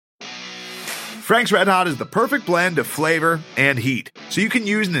Frank's Red Hot is the perfect blend of flavor and heat, so you can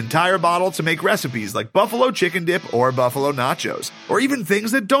use an entire bottle to make recipes like buffalo chicken dip or buffalo nachos, or even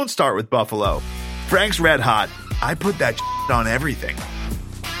things that don't start with buffalo. Frank's Red Hot, I put that on everything.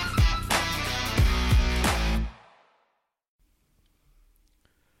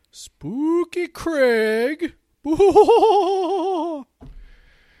 Spooky Craig.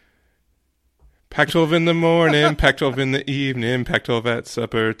 Pac-12 in the morning, Pac-12 in the evening, Pac-12 at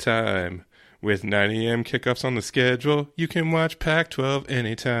supper time. With 9 a.m. kickoffs on the schedule, you can watch Pac-12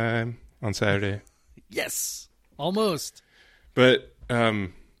 anytime on Saturday. Yes, almost. But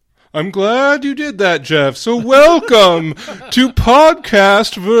I'm glad you did that, Jeff. So welcome to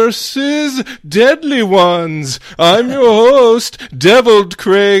Podcast versus Deadly Ones. I'm your host, Deviled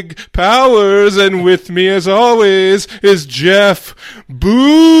Craig Powers, and with me, as always, is Jeff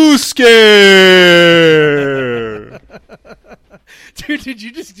Booscare. Dude, did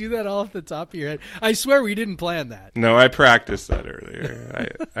you just do that all off the top of your head? I swear we didn't plan that. No, I practiced that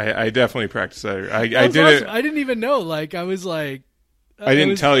earlier. I definitely practiced that earlier. I did awesome. it. I didn't even know. Like, I was like... I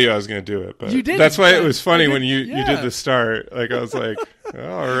didn't tell you I was going to do it, but you did. That's why it was funny when you yeah. did the start. Like, I was like,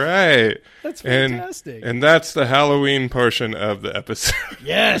 all right. That's fantastic. And that's the Halloween portion of the episode.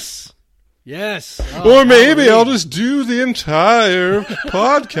 Yes. Yes. Or maybe I'll just do the entire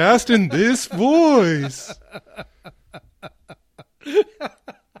podcast in this voice.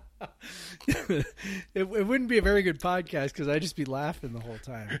 It wouldn't be a very good podcast because I'd just be laughing the whole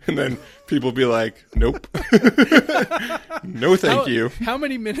time. And then people be like, nope. No, thank you. How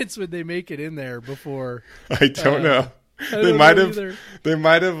many minutes would they make it in there before? I don't know. They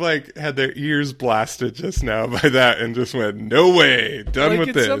might have like had their ears blasted just now by that and just went, no way, done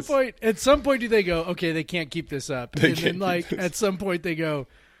with this. At some point do they go, okay, they can't keep this up. And then like at some point they go,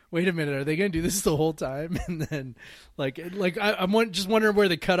 wait a minute, are they going to do this the whole time? And then I'm just wondering where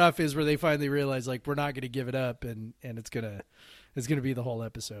the cutoff is, where they finally realize like we're not going to give it up, and it's gonna be the whole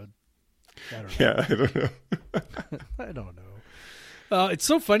episode. I don't know. Yeah, I don't know. I don't know. It's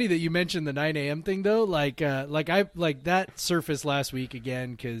so funny that you mentioned the 9 a.m. thing though. Like that surfaced last week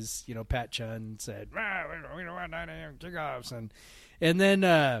again because Pat Chun said we don't want 9 a.m. kickoffs, and then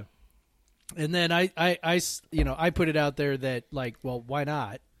I put it out there that like, well, why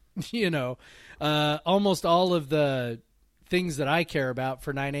not? Almost all of the things that I care about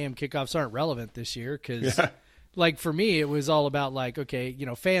for 9 a.m. kickoffs aren't relevant this year because, like, for me, it was all about, like, okay,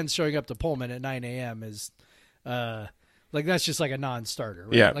 fans showing up to Pullman at 9 a.m. is, like, that's just like a non-starter,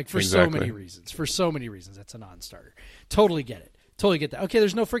 right? Yeah, like, for exactly. so many reasons. For so many reasons, that's a non-starter. Totally get it. Totally get that. Okay,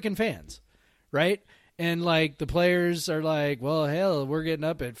 there's no freaking fans, right? And, like, the players are like, well, hell, we're getting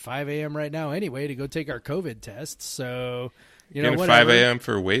up at 5 a.m. right now anyway to go take our COVID tests, so... whatever. 5 a.m.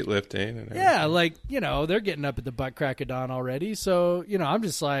 for weightlifting. And yeah, like, they're getting up at the butt crack of dawn already. So, I'm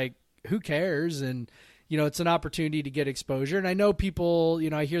just like, who cares? And, it's an opportunity to get exposure. And I know people,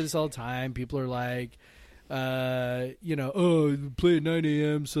 I hear this all the time. People are like, play at 9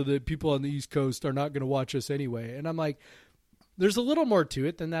 a.m. so that people on the East Coast are not going to watch us anyway. And I'm like, there's a little more to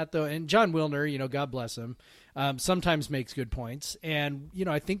it than that, though. And John Wilner, God bless him, sometimes makes good points. And,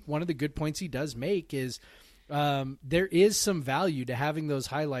 I think one of the good points he does make is, there is some value to having those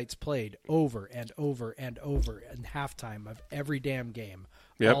highlights played over and over and over in halftime of every damn game,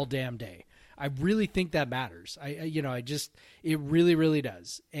 all damn day. I really think that matters. It really, really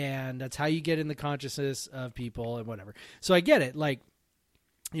does. And that's how you get in the consciousness of people and whatever. So I get it. Like,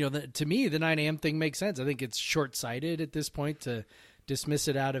 to me, the 9 a.m. thing makes sense. I think it's short-sighted at this point to dismiss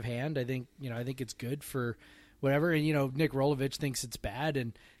it out of hand. I think it's good for whatever. And, Nick Rolovich thinks it's bad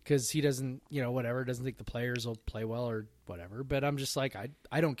and because he doesn't, doesn't think the players will play well or whatever. But I'm just like,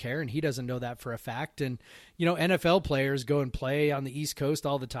 I don't care. And he doesn't know that for a fact. And, NFL players go and play on the East Coast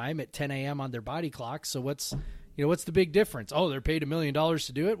all the time at 10 a.m. on their body clocks. So what's the big difference? Oh, they're paid $1 million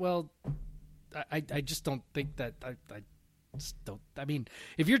to do it. Well, I just don't think that I mean,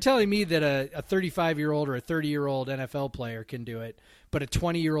 if you're telling me that a 35-year-old or a 30-year-old NFL player can do it, but a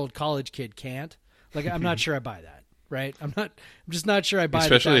 20-year-old college kid can't, like, I'm not sure I buy that, right? I'm just not sure I buy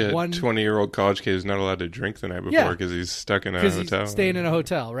that. Especially a 20-year-old college kid who's not allowed to drink the night before because he's stuck in a hotel. He's staying in a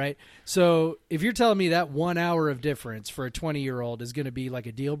hotel, right? So if you're telling me that 1 hour of difference for a 20-year-old is going to be like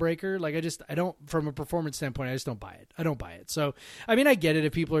a deal breaker, like I don't, from a performance standpoint, I just don't buy it. I don't buy it. So, I mean, I get it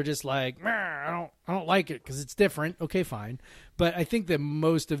if people are just like, I don't like it because it's different. Okay, fine. But I think that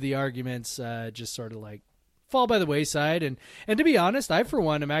most of the arguments just sort of like fall by the wayside. And to be honest, I, for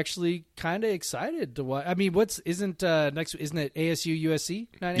one, am actually kind of excited to watch. I mean, isn't it ASU USC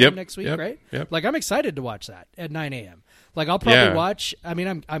 9 a.m. next week, right? Yep. Like, I'm excited to watch that at 9 a.m. Like, I'll probably watch. I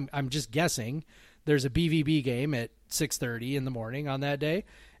mean, I'm just guessing. There's a BVB game at 6:30 in the morning on that day,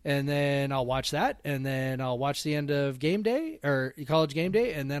 and then I'll watch that, and then I'll watch the end of game day or college game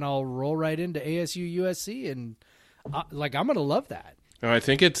day, and then I'll roll right into ASU USC, and I'm going to love that. No, I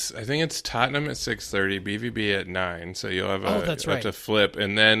think it's Tottenham at 6:30, BVB at 9. So you'll have that's right. to flip,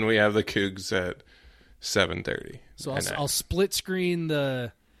 and then we have the Cougs at 7:30. So I'll split screen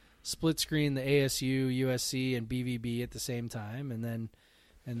the ASU, USC, and BVB at the same time, and then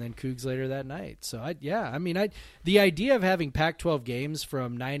Cougs later that night. So the idea of having Pac-12 games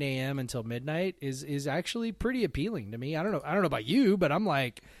from 9 a.m. until midnight is actually pretty appealing to me. I don't know about you, but I'm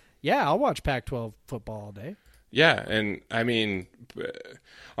like, yeah, I'll watch Pac-12 football all day. Yeah, and I mean,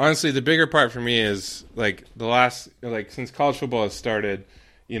 honestly, the bigger part for me is like since college football has started,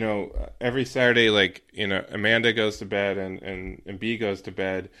 every Saturday, Amanda goes to bed and B goes to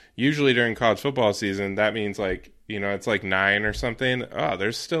bed. Usually during college football season, that means it's like 9 or something. Oh,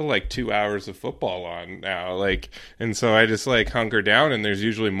 there's still 2 hours of football on now. And so I just hunker down, and there's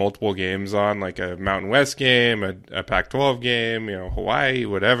usually multiple games on, like a Mountain West game, a Pac-12 game, Hawaii,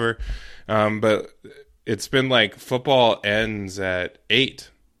 whatever. But it's been football ends at 8.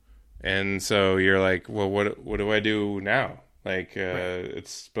 And so you're like, well, what do I do now?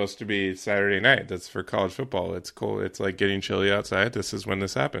 It's supposed to be Saturday night. That's for college football. It's cool. It's like getting chilly outside. This is when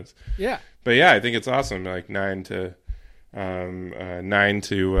this happens. Yeah. But yeah, I think it's awesome. 9 to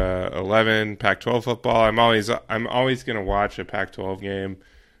 11 Pac-12 football. I'm always going to watch a Pac-12 game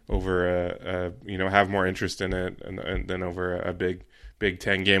over have more interest in it and than over a Big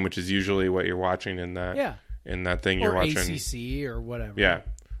Ten game, which is usually what you're watching in that thing you're watching. Or ACC or whatever. Yeah.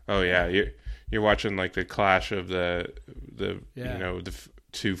 Oh yeah. You're watching the clash of the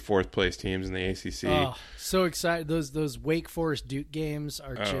two fourth place teams in the ACC. Oh, so excited! Those Wake Forest Duke games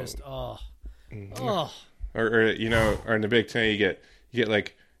are just Or in the Big Ten you get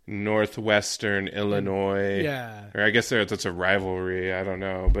Northwestern Illinois. Yeah. Or I guess that's a rivalry. I don't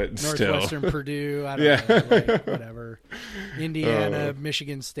know, but Northwestern still. Purdue. I don't know. Whatever. Indiana,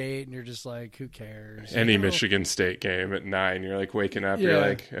 Michigan State, and you're just like, who cares? Any Michigan State game at 9, you're waking up. You're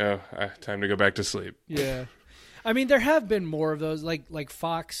like, time to go back to sleep. Yeah. I mean, there have been more of those. Like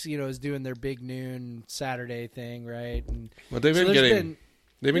Fox, is doing their big noon Saturday thing, right? And well, they've been getting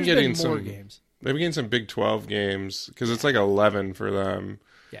some more games. They've been getting some Big 12 games because it's 11 for them.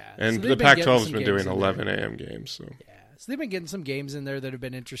 Yeah, and the Pac-12 has been doing 11 a.m. games. So yeah, so they've been getting some games in there that have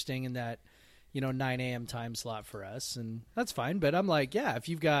been interesting in that 9 a.m. time slot for us, and that's fine. But I'm like, yeah, if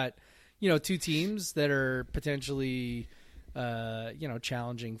you've got two teams that are potentially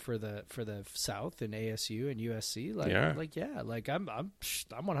challenging for the South and ASU and USC, I'm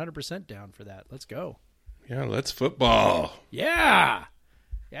 100% down for that. Let's go. Yeah, let's football. Yeah,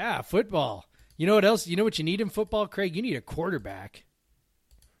 football. You know what else? You know what you need in football, Craig? You need a quarterback.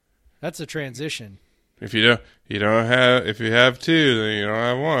 That's a transition. If you have two, then you don't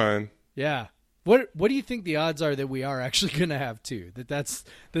have one. Yeah. What do you think the odds are that we are actually going to have two? That's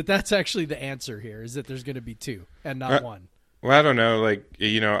actually the answer here, is that there's going to be two and not one. Well, I don't know.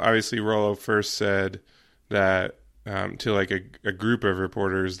 Obviously Rollo first said that to a group of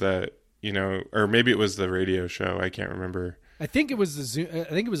reporters that, or maybe it was the radio show. I can't remember. I think it was the Zoom. I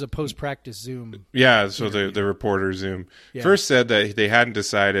think it was a post-practice Zoom. Yeah, so the reporter Zoom first said that they hadn't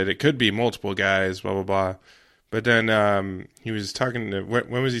decided. It could be multiple guys, blah blah blah. But then he was talking to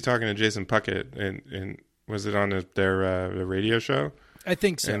when was he talking to Jason Puckett, and was it on their radio show? I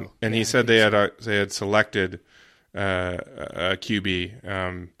think so. And he said they had selected a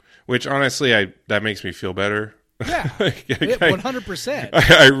QB, which honestly that makes me feel better. Yeah, 100%.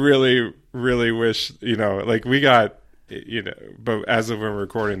 I really really wish we got. But as of when we're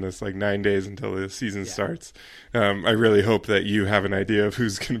recording this, 9 days until the season starts, I really hope that you have an idea of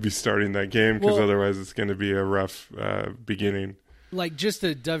who's going to be starting that game, because otherwise it's going to be a rough beginning. Just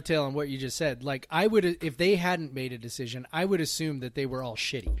to dovetail on what you just said, I would, if they hadn't made a decision, I would assume that they were all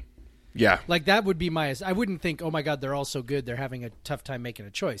shitty. Yeah. That would be I wouldn't think, oh my God, they're all so good, they're having a tough time making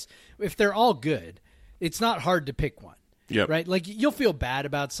a choice. If they're all good, it's not hard to pick one. Yep. Right? You'll feel bad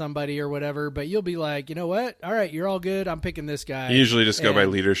about somebody or whatever, but you'll be like, you know what? All right, you're all good. I'm picking this guy. You usually just go by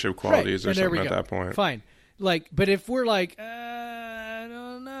leadership qualities or something at that point. Fine. But if we're I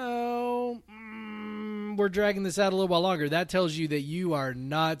don't know, we're dragging this out a little while longer, that tells you that you are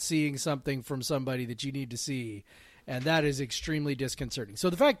not seeing something from somebody that you need to see, and that is extremely disconcerting. So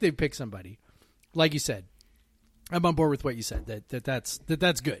the fact they pick somebody, like you said, I'm on board with what you said, that's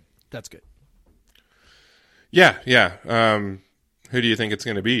good. That's good. Yeah. Who do you think it's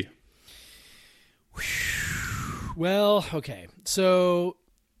going to be? Well, okay. So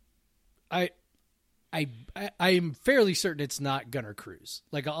I'm fairly certain it's not Gunnar Cruz.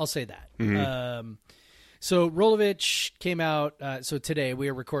 I'll say that. Mm-hmm. So Rolovich came out. So today we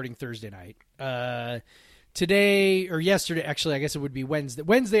are recording Thursday night. Today or yesterday, actually, I guess it would be Wednesday.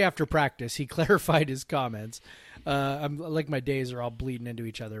 Wednesday after practice, he clarified his comments. I'm like my days are all bleeding into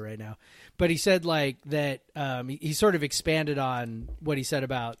each other right now. But he said like that. He sort of expanded on what he said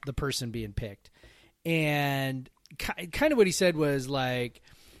about the person being picked, and kind of what he said was like,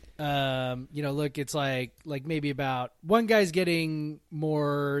 look, it's like maybe about one guy's getting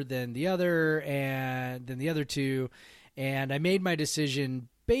more than the other and than the other two. And I made my decision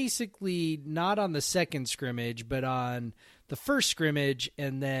basically not on the second scrimmage, but on the first scrimmage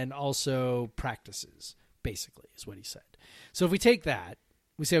and then also practices, basically is what he said. So if we take that,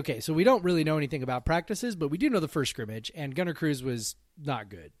 we say, okay, so we don't really know anything about practices, but we do know the first scrimmage, and Gunnar Cruz was not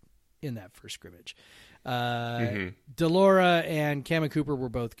good in that first scrimmage. Delora and Cameron Cooper were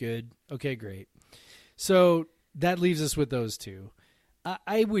both good. Okay, great. So that leaves us with those two.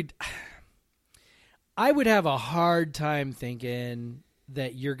 I would have a hard time thinking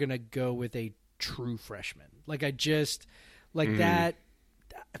that you're going to go with a true freshman. Like I just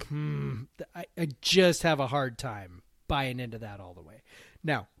have a hard time buying into that all the way.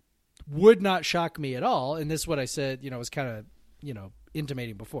 Now, would not shock me at all. And this is what I said, was kind of,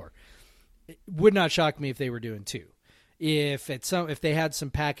 intimating before. It would not shock me if they were doing two. If they had some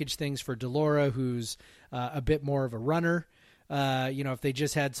package things for Delora, who's a bit more of a runner, if they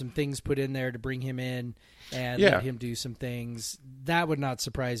just had some things put in there to bring him in and let him do some things, that would not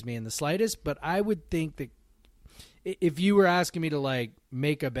surprise me in the slightest. But I would think that if you were asking me to like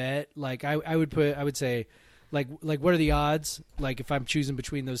make a bet, like I would say, like what are the odds? Like if I'm choosing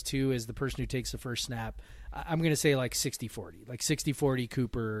between those two as the person who takes the first snap, I'm going to say like 60-40, like 60-40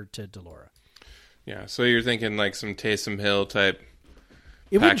 Cooper to Delora. Yeah, so you're thinking like some Taysom Hill type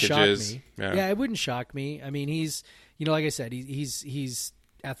it packages. Wouldn't shock me. Yeah, it wouldn't shock me. I mean, he's, like I said, he's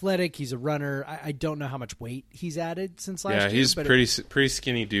athletic. He's a runner. I don't know how much weight he's added since last year. Yeah, he's pretty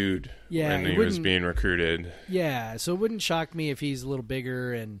skinny dude when he was being recruited. Yeah, so it wouldn't shock me if he's a little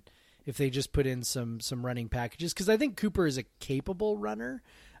bigger and if they just put in some running packages, because I think Cooper is a capable runner,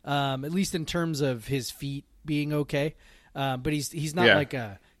 at least in terms of his feet being okay. But he's not like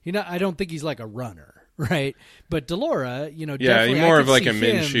I don't think he's like a runner, right? But Delora, definitely, more of like a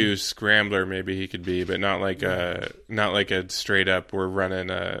Minshew scrambler, maybe he could be, but not like a straight up we're running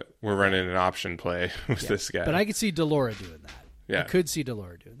an option play with this guy. But I could see Delora doing that. Yeah, I could see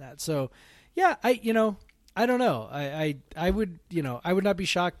Delora doing that. So yeah, I don't know. I would not be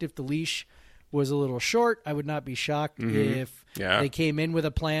shocked if the leash was a little short. I would not be shocked if they came in with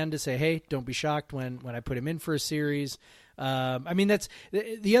a plan to say, hey, don't be shocked when I put him in for a series. I mean, that's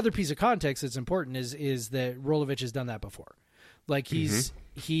the other piece of context that's important is that Rolovich has done that before. Like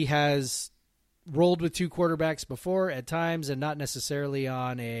he has rolled with two quarterbacks before at times, and not necessarily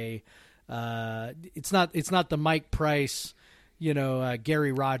on a. It's not the Mike Price,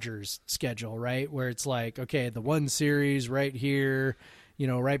 Gary Rogers schedule, right? Where it's like, okay, the one series right here,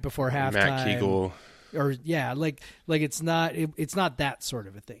 right before halftime. Matt Kegel. Or like it's not that sort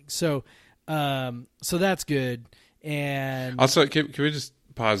of a thing. So that's good. And also, can we just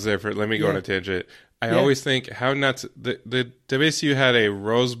pause there let me go on a tangent. I always think how nuts the WSU had a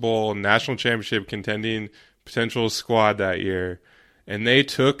Rose Bowl national championship contending potential squad that year, and they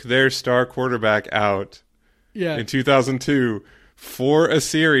took their star quarterback out in 2002 for a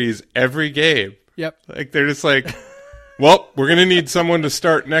series every game. Yep. Like they're just like, well, we're going to need someone to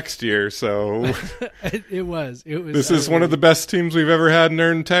start next year, so it was. This is one of the best teams we've ever had in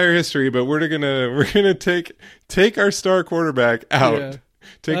our entire history, but we're gonna take our star quarterback out. Yeah.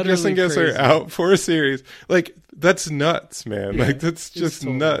 Take Justin Gessler out for a series. Like that's nuts, man. Yeah, like that's just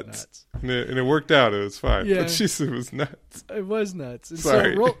totally nuts. And it worked out. It was fine. Yeah. But jeez, it was nuts. It was nuts. And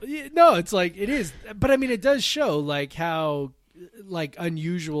sorry. No, it's like it is. But I mean, it does show like how like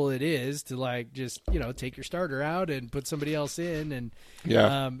unusual it is to like just take your starter out and put somebody else in, and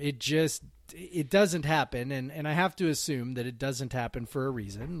it doesn't happen, and I have to assume that it doesn't happen for a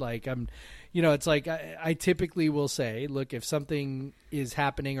reason. Like it's like I typically will say, look, if something is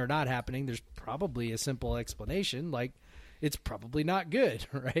happening or not happening, there's probably a simple explanation, like it's probably not good,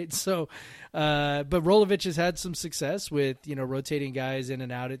 right? So but Rolovich has had some success with rotating guys in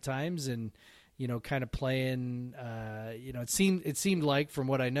and out at times, and kind of playing, it seemed like, from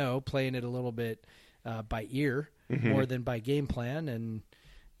what I know, playing it a little bit by ear more than by game plan, and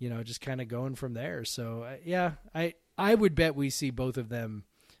just kind of going from there. So I would bet we see both of them.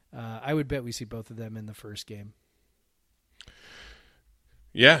 I would bet we see both of them in the first game.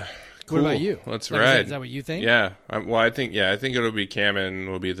 Yeah. Cool. What about you? Let's ride. Is that what you think? Yeah. I think it'll be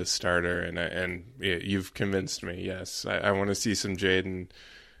Cameron will be the starter, and you've convinced me. Yes, I want to see some Jaden.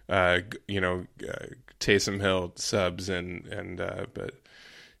 Taysom Hill subs but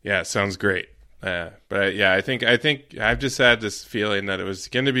yeah, it sounds great. But yeah, I think I've just had this feeling that it was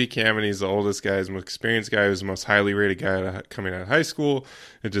going to be Cam, and he's the oldest guy, he's the most experienced guy, who's the most highly rated guy coming out of high school.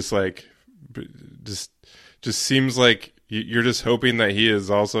 It just seems like you're just hoping that he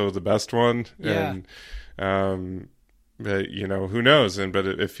is also the best one. Yeah. And but who knows? But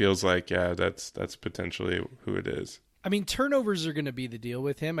it feels like that's potentially who it is. I mean, turnovers are going to be the deal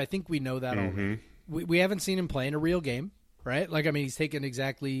with him. I think we know that already. We haven't seen him play in a real game, right? Like, I mean, he's taken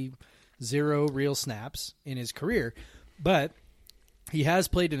exactly 0 real snaps in his career, but he has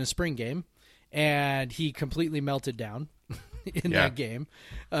played in a spring game, and he completely melted down in that game.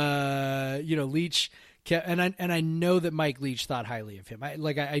 Leach, and I know that Mike Leach thought highly of him.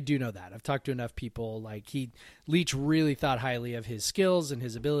 I do know that. I've talked to enough people. Like, Leach really thought highly of his skills and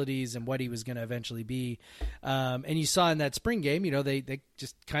his abilities and what he was going to eventually be. And you saw in that spring game, they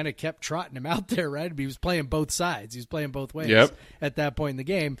just kind of kept trotting him out there, right? He was playing both sides. He was playing both ways at that point in the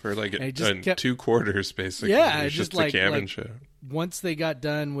game. For 2 quarters, basically. Yeah, it was just a Cam show. Once they got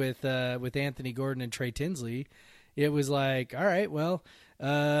done with Anthony Gordon and Trey Tinsley, it was like, all right, well,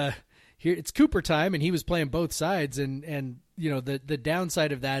 here it's Cooper time, and he was playing both sides, and the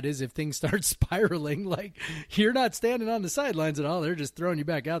downside of that is if things start spiraling, like, you're not standing on the sidelines at all, they're just throwing you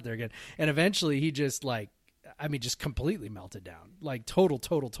back out there again. And eventually he just just completely melted down, like total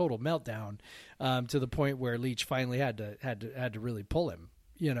meltdown, to the point where Leach finally had to really pull him,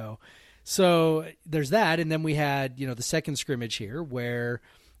 So there's that, and then we had the second scrimmage here where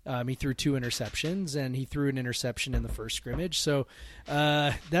he threw 2 interceptions, and he threw an interception in the first scrimmage. So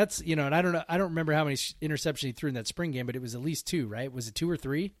that's, and I don't remember how many interceptions he threw in that spring game, but it was at least 2, right? Was it 2 or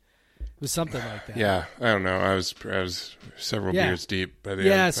 3? It was something like that. Yeah, I don't know. I was several beers deep by the end.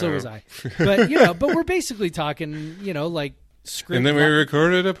 Yeah, so was I. But but we're basically talking, like script. And then we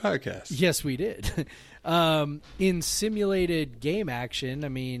recorded a podcast. Yes, we did. In simulated game action, I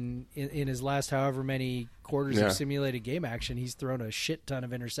mean, in his last however many quarters of simulated game action, he's thrown a shit ton of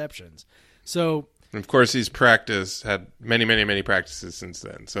interceptions. So, and of course, he's had many, many, many practices since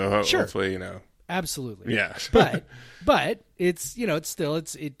then. So hopefully, absolutely, yeah. but it's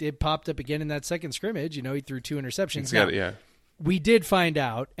it popped up again in that second scrimmage. He threw 2 interceptions. We did find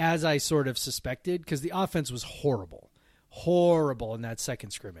out, as I sort of suspected, because the offense was horrible in that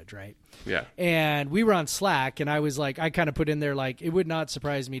second scrimmage, right? Yeah. And we were on Slack, and I was like, I kind of put in there, like, it would not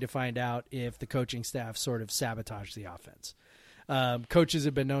surprise me to find out if the coaching staff sort of sabotaged the offense. Coaches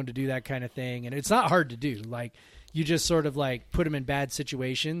have been known to do that kind of thing, and it's not hard to do. Like, you just sort of like put them in bad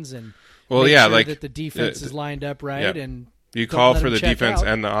situations and make sure that the defense is lined up right, and you call for the defense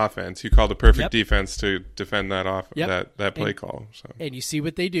and the offense. You call the perfect defense to defend that that play call. So. And you see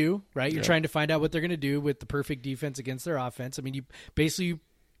what they do, right? You're trying to find out what they're going to do with the perfect defense against their offense. I mean, you basically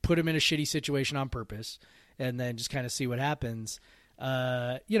put them in a shitty situation on purpose, and then just kind of see what happens.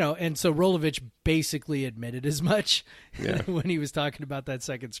 And so Rolovich basically admitted as much when he was talking about that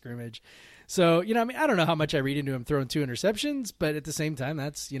second scrimmage. So, I mean, I don't know how much I read into him throwing 2 interceptions, but at the same time,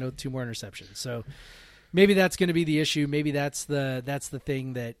 that's 2 more interceptions. So maybe that's going to be the issue. Maybe that's the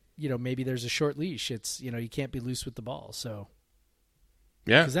thing that, maybe there's a short leash. It's, you can't be loose with the ball. So,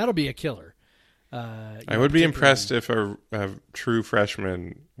 yeah, because that'll be a killer. I would be impressed if a true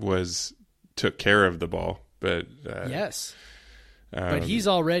freshman took care of the ball, but yes. But he's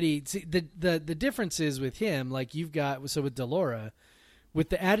already the difference is with him, like you've got with Delora, with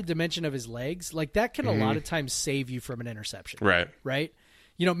the added dimension of his legs, like that can a lot of times save you from an interception. Right. Right.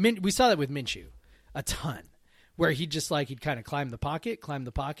 We saw that with Minshew a ton, where he'd kind of climb the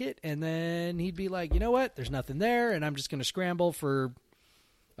pocket, and then he'd be like, you know what, there's nothing there, and I'm just going to scramble for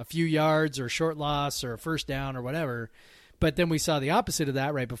a few yards or a short loss or a first down or whatever. But then we saw the opposite of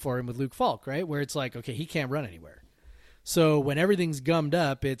that right before him with Luke Falk, right, where it's like, okay, he can't run anywhere. So when everything's gummed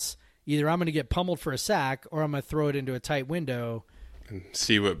up, it's either I'm going to get pummeled for a sack or I'm going to throw it into a tight window and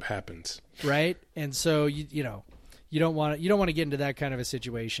see what happens. Right? And so you don't want to get into that kind of a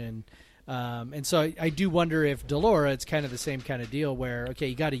situation. And so I do wonder if Delora, it's kind of the same kind of deal where, okay,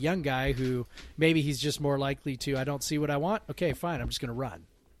 you got a young guy who maybe he's just more likely to, I don't see what I want. Okay, fine, I'm just going to run.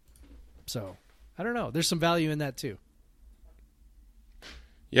 So I don't know. There's some value in that too.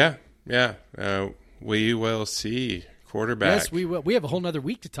 Yeah. We will see. Quarterback. Yes, we will. We have a whole nother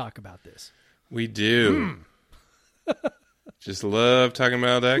week to talk about this. We do. Just love talking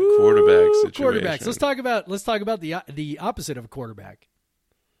about that quarterback situation. Quarterbacks. Let's talk about the opposite of a quarterback.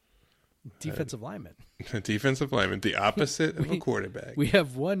 Defensive lineman. Defensive lineman. The opposite of a quarterback. We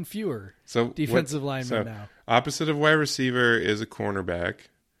have one fewer defensive lineman now. Opposite of wide receiver is a cornerback.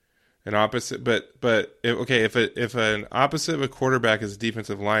 an opposite, if an opposite of a quarterback is a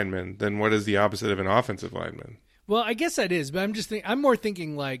defensive lineman, then what is the opposite of an offensive lineman? Well, I guess that is, but I'm more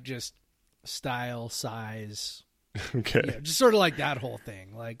thinking like just style, size. Okay. Yeah, just sort of like that whole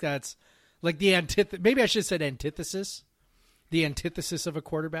thing. Like that's like the maybe I should have said antithesis. The antithesis of a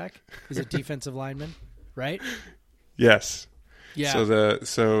quarterback is a defensive lineman, right? Yes. Yeah. It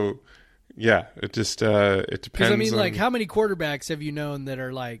just it depends. Because I mean, like, how many quarterbacks have you known that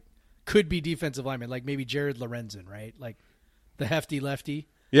are like could be defensive linemen? Like maybe Jared Lorenzen, right? Like the hefty lefty.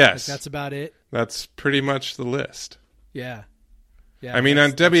 Yes, like that's about it. That's pretty much the list. Yeah. I mean,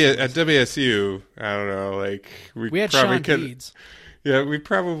 at WSU, I don't know. Like we had probably Sean Deeds. Yeah, we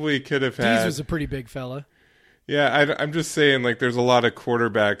probably could have had. Deeds was a pretty big fella. Yeah, I'm just saying, like, there's a lot of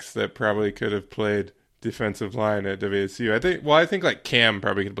quarterbacks that probably could have played defensive line at WSU. I think like Cam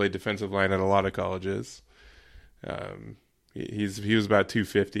probably could play defensive line at a lot of colleges. He was about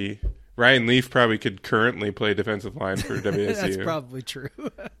 250. Ryan Leaf probably could currently play defensive line for WSU. That's probably true.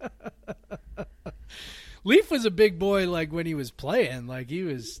 Leaf was a big boy, like when he was playing. Like he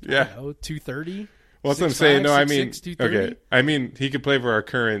was, 230. Well, that's what I'm saying. No, I mean, okay. I mean, he could play for our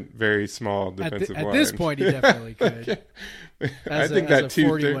current very small defensive line. At this point, he definitely could. I think that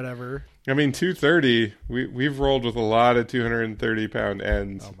 240 whatever. I mean, 230. We've rolled with a lot of 230-pound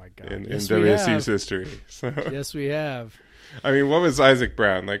ends. Oh my God. In WSU's history. So. Yes, we have. I mean, what was Isaac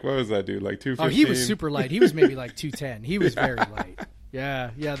Brown? Like, what was that dude? Like 215? Oh, he was super light. He was maybe like 210. He was very light.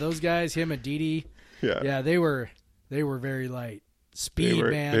 Yeah. Those guys, him and Dede. Yeah, they were very light. Speed,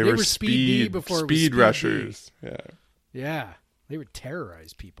 man. They were speed D before it was speed rushers. D. Yeah. They would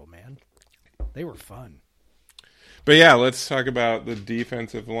terrorize people, man. They were fun. But yeah, let's talk about the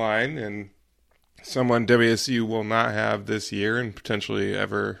defensive line and someone WSU will not have this year and potentially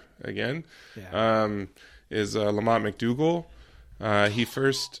ever again. Yeah. Is Lamont McDougal. He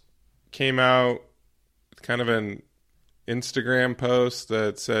first came out with kind of an Instagram post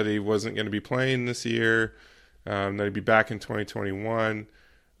that said he wasn't going to be playing this year, that he'd be back in 2021,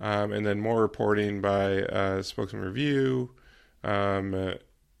 and then more reporting by Spokesman Review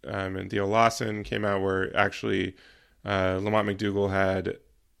and Theo Lawson came out where actually Lamont McDougal had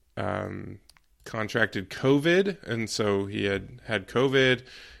contracted COVID, and so he had COVID,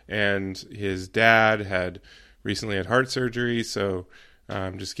 and his dad had recently had heart surgery, so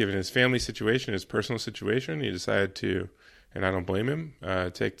just given his family situation, his personal situation, he decided to, and I don't blame him,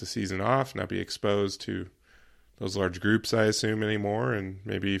 take the season off, not be exposed to those large groups, I assume, anymore, and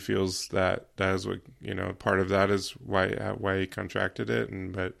maybe he feels that is what, part of that is why he contracted it,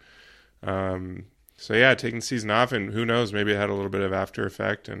 so yeah, taking the season off, and who knows, maybe it had a little bit of after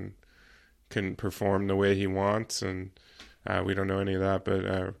effect and couldn't perform the way he wants, and we don't know any of that,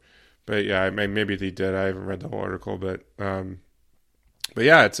 but yeah, maybe he did. I haven't read the whole article, but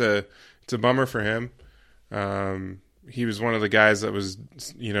yeah, it's a bummer for him. He was one of the guys that was,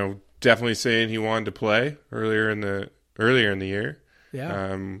 definitely saying he wanted to play earlier in the year.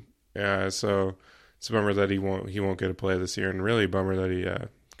 Yeah. So it's a bummer that he won't get to play this year, and really a bummer that he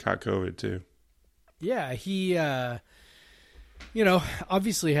caught COVID too. Yeah, he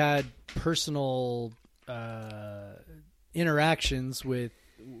obviously had personal interactions with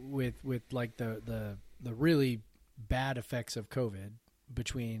like the really bad effects of COVID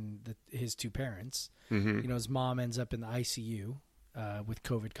between his two parents. Mm-hmm. His mom ends up in the ICU with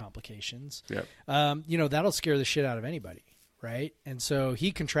COVID complications. Yep. That'll scare the shit out of anybody, right? And so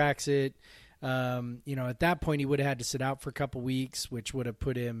he contracts it. At that point he would have had to sit out for a couple weeks, which would have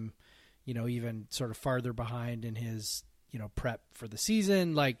put him, even sort of farther behind in his, prep for the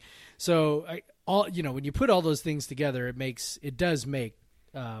season. Like, so when you put all those things together, it does make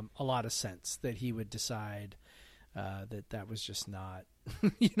a lot of sense that he would decide that was just not,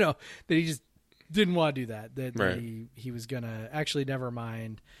 that he just didn't want to do that. That he was gonna actually never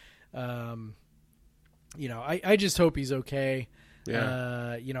mind. I just hope he's okay.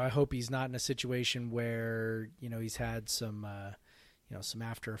 Yeah. I hope he's not in a situation where he's had some some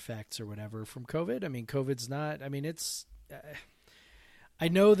after effects or whatever from COVID. I mean, COVID's not. I mean, it's. I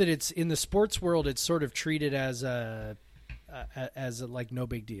know that it's in the sports world. It's sort of treated as a like no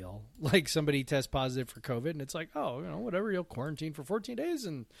big deal. Like somebody tests positive for COVID, and it's like, oh, whatever. You'll quarantine for 14 days,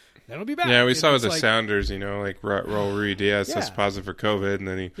 and then it'll be back. Yeah, we saw with the Sounders. Like Raul Ruiz tests positive for COVID, and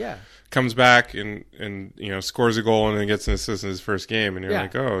then he comes back and scores a goal and then gets an assist in his first game, and you're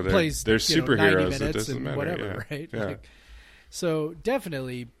like, oh, they're superheroes. 90 minutes and whatever, right? Yeah. So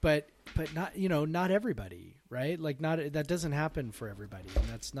definitely, but not not everybody, right? Like that doesn't happen for everybody, and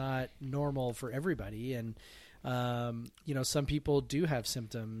that's not normal for everybody, and. Some people do have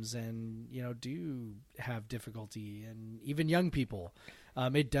symptoms and, do have difficulty, and even young people,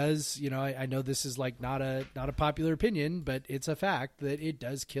 It does, I know this is like not a popular opinion, but it's a fact that it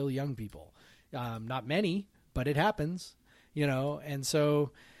does kill young people. Not many, but it happens, and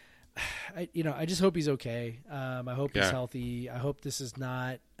so I just hope he's okay. I hope he's healthy. I hope this is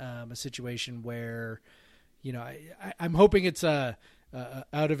not a situation where, I'm hoping it's out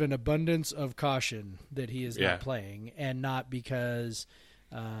of an abundance of caution that he is not playing, and not because,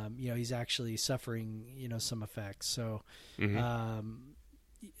 he's actually suffering, some effects. So I'm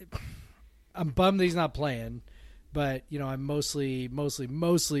bummed that he's not playing, but, I'm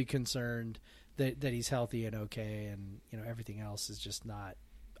mostly concerned that he's healthy and okay, and, everything else is just not,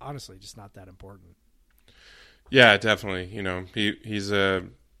 honestly, just not that important. Yeah, definitely. He's a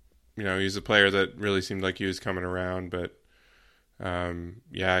player that really seemed like he was coming around, but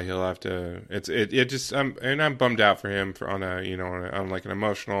he'll have to. It just. I'm bummed out for him on like an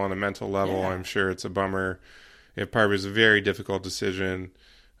emotional and a mental level. Yeah. I'm sure it's a bummer. It probably was a very difficult decision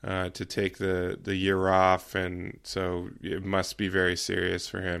to take the year off, and so it must be very serious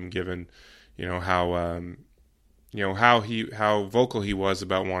for him, given how vocal he was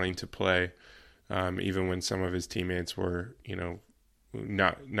about wanting to play, even when some of his teammates were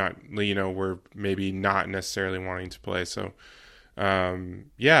were maybe not necessarily wanting to play. So I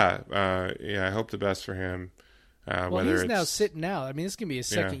hope the best for him. Whether he's now sitting out. I mean, this can be his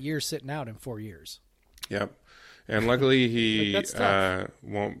second year sitting out in 4 years. Yep. And luckily he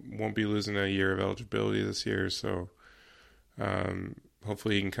won't be losing a year of eligibility this year. So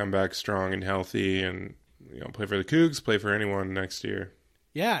hopefully he can come back strong and healthy and play for the Cougs, play for anyone next year.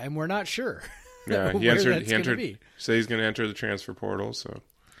 Yeah, and we're not sure. Yeah, he entered. Say he's going to enter the transfer portal. So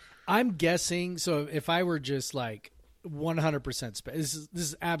I'm guessing. So if I were just like 100%, this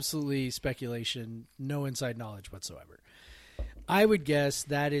is absolutely speculation, no inside knowledge whatsoever. I would guess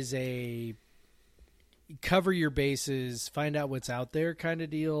that is a cover your bases, find out what's out there kind of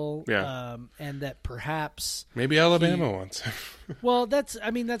deal. Yeah. And that perhaps maybe Alabama wants him. Well, that's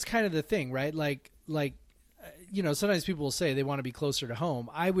kind of the thing, right? Like, sometimes people will say they want to be closer to home.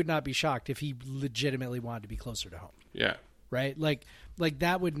 I would not be shocked if he legitimately wanted to be closer to home. Yeah. Right? Like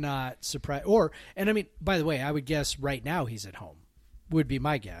that would not surprise. By the way, I would guess right now he's at home, would be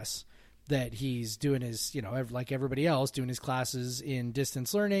my guess, that he's doing his, like everybody else, doing his classes in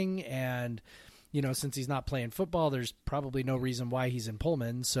distance learning. And, since he's not playing football, there's probably no reason why he's in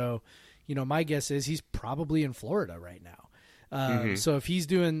Pullman. So, my guess is he's probably in Florida right now. So if he's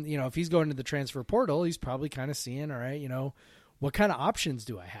doing, if he's going to the transfer portal, he's probably kind of seeing, all right, what kind of options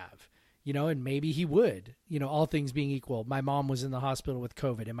do I have? And maybe he would, all things being equal. My mom was in the hospital with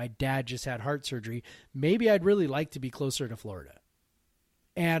COVID and my dad just had heart surgery. Maybe I'd really like to be closer to Florida.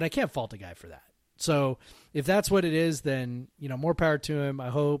 And I can't fault a guy for that. So if that's what it is, then, more power to him. I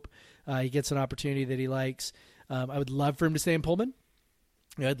hope he gets an opportunity that he likes. I would love for him to stay in Pullman.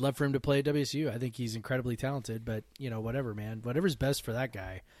 I'd love for him to play at WSU. I think he's incredibly talented, but whatever, man, whatever's best for that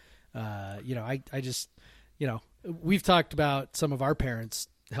guy. I just, we've talked about some of our parents'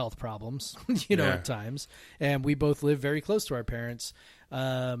 health problems, at times, and we both live very close to our parents.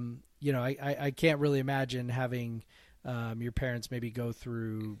 I can't really imagine having your parents maybe go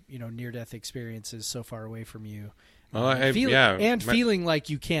through, near-death experiences so far away from you. Feeling like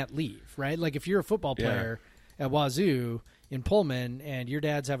you can't leave, right? Like if you're a football player at Wazoo in Pullman and your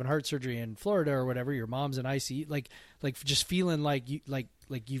dad's having heart surgery in Florida or whatever, your mom's in ICU, like just feeling like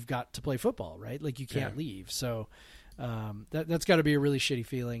you've got to play football, right? Like you can't leave. So that's got to be a really shitty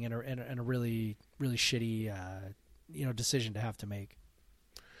feeling and a really, really shitty, decision to have to make.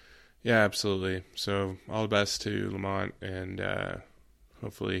 Yeah, absolutely. So all the best to Lamont, and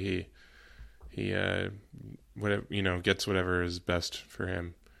hopefully he whatever gets whatever is best for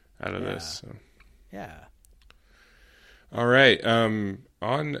him out of this. So. Yeah. All right. On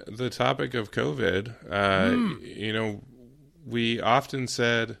the topic of COVID, we often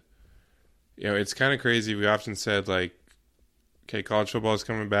said, it's kind of crazy. We often said like, okay, college football is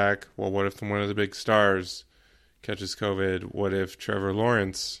coming back. Well, what if one of the big stars catches COVID? What if Trevor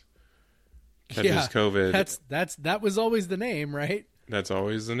Lawrence catches COVID? That was always the name, right? That's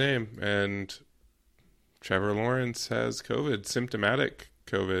always the name. And Trevor Lawrence has COVID, symptomatic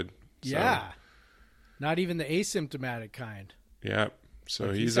COVID. So. Yeah. Not even the asymptomatic kind. Yeah.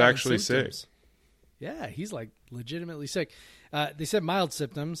 So he's actually sick. Yeah, he's like legitimately sick. They said mild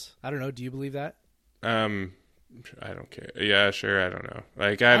symptoms. I don't know. Do you believe that? I don't care. Yeah, sure. I don't know.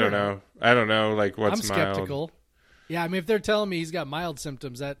 Like, I don't know. I don't know. Like, what's mild? I'm skeptical. Yeah, I mean, if they're telling me he's got mild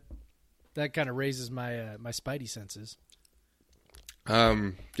symptoms, that kind of raises my my spidey senses.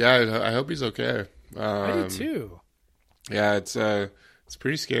 Yeah, I hope he's okay. I do too. Yeah, it's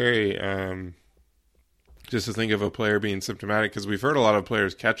pretty scary. just to think of a player being symptomatic, because we've heard a lot of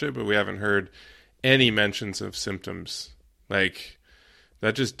players catch it, but we haven't heard any mentions of symptoms. Like,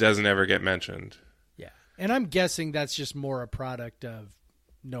 that just doesn't ever get mentioned. Yeah. And I'm guessing that's just more a product of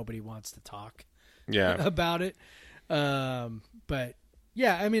nobody wants to talk about it. But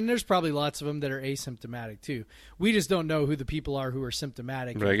yeah, I mean, there's probably lots of them that are asymptomatic too. We just don't know who the people are who are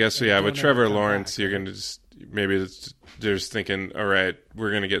symptomatic. But I guess, with Trevor Lawrence, you're going to just, maybe they're just thinking, all right, we're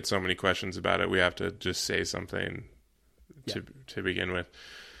going to get so many questions about it. We have to just say something to begin with.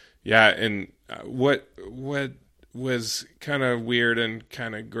 Yeah. And what was kind of weird and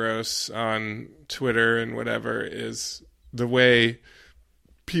kind of gross on Twitter and whatever is the way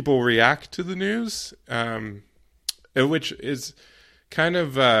people react to the news, which is kind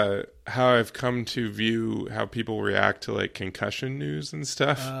of how I've come to view how people react to like concussion news and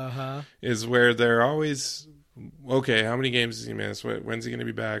stuff. Is where they're always, okay, how many games does he miss? When's he going to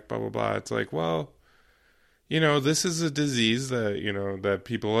be back? Blah, blah, blah. It's like, well, this is a disease that, that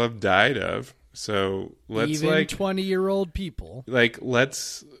people have died of. So let's even 20-year-old people, like,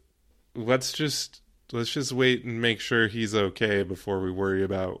 let's just wait and make sure he's okay before we worry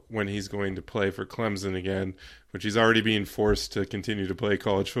about when he's going to play for Clemson again, which he's already being forced to continue to play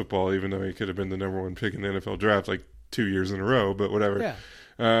college football, even though he could have been the number one pick in the NFL draft like 2 years in a row, but whatever. Yeah.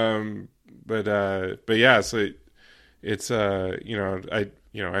 But yeah, so it's, I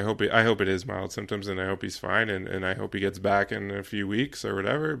hope it is mild symptoms, and I hope he's fine, and I hope he gets back in a few weeks or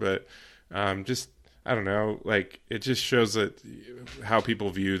whatever. But just, I don't know, like, it just shows that how people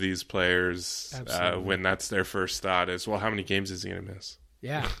view these players when that's their first thought is, well, how many games is he going to miss?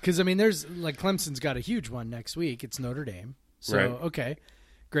 Yeah, because, I mean, there's, like, Clemson's got a huge one next week. It's Notre Dame. So, right. Okay,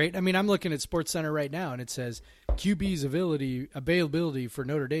 great. I mean, I'm looking at SportsCenter right now, and it says, QB's availability for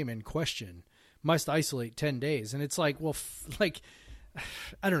Notre Dame in question. Must isolate 10 days. And it's like, well,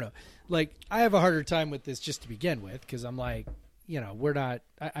 I don't know. Like, I have a harder time with this just to begin with, because I'm like, we're not,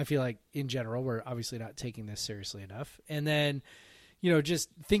 I feel like in general, we're obviously not taking this seriously enough. And then, just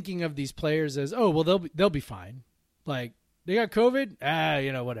thinking of these players as, oh, well, they'll be fine. Like, they got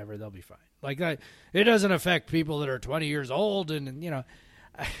COVID. Whatever. They'll be fine. Like, it doesn't affect people that are 20 years old. And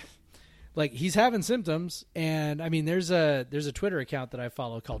like, he's having symptoms. And I mean, there's a Twitter account that I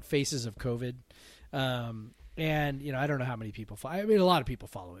follow called Faces of COVID. And, I don't know how many people follow. I mean, a lot of people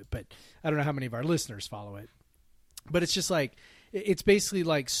follow it, but I don't know how many of our listeners follow it. But it's just like, it's basically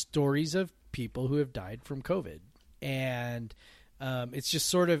like stories of people who have died from COVID. And it's just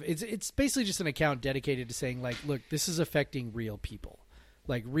sort of, it's basically just an account dedicated to saying, like, look, this is affecting real people.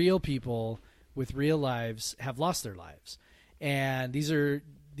 Like, real people with real lives have lost their lives. And these are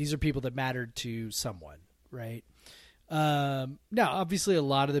people that mattered to someone, right? Now, obviously, a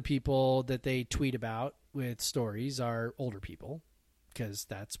lot of the people that they tweet about with stories are older people, because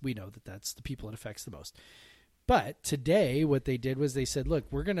we know that's the people it affects the most. But today, what they did was they said, look,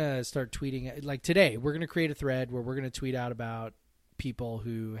 we're going to start tweeting. Like, today, we're going to create a thread where we're going to tweet out about people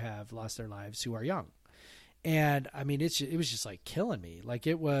who have lost their lives who are young. And, I mean, it was just, like, killing me. Like,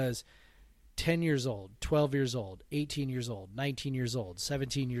 it was 10 years old, 12 years old, 18 years old, 19 years old,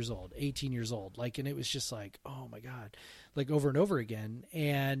 17 years old, 18 years old. Like, and it was just like, oh, my God, like, over and over again.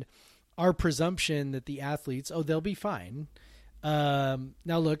 And our presumption that the athletes, they'll be fine. Now,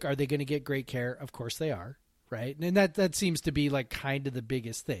 look, are they going to get great care? Of course they are. Right. And that seems to be like kind of the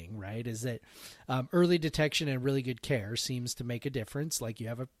biggest thing, right? Is that early detection and really good care seems to make a difference. Like, you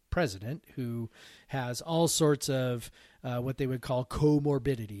have a president who has all sorts of what they would call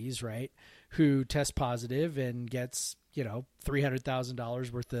comorbidities, right? Who tests positive and gets,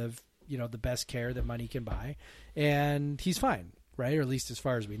 $300,000 worth of, the best care that money can buy. And he's fine, right? Or at least as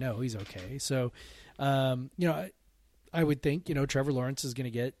far as we know, he's okay. So, I would think, Trevor Lawrence is going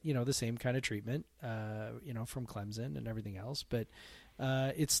to get, the same kind of treatment, from Clemson and everything else. But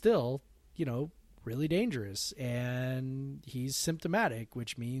it's still, really dangerous. And he's symptomatic,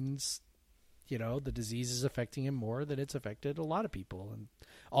 which means, the disease is affecting him more than it's affected a lot of people and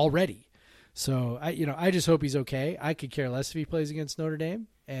already. So, I just hope he's okay. I could care less if he plays against Notre Dame.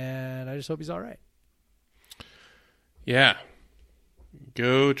 And I just hope he's all right. Yeah.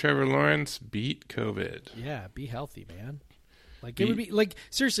 Go Trevor Lawrence, beat COVID. Yeah, be healthy, man. Like, it would be, like,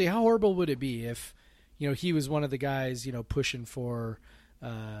 seriously, how horrible would it be if, he was one of the guys, pushing for,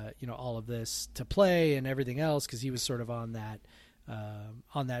 all of this to play and everything else, because he was sort of on that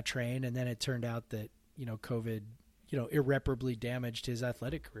train, and then it turned out that, COVID, irreparably damaged his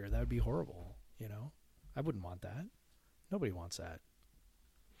athletic career. That would be horrible, I wouldn't want that. Nobody wants that.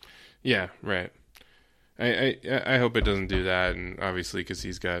 Yeah, right. I hope it doesn't do that, and obviously because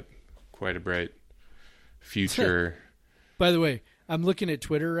he's got quite a bright future. By the way, I'm looking at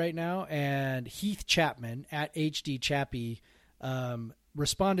Twitter right now, and Heath Chapman at HD Chappie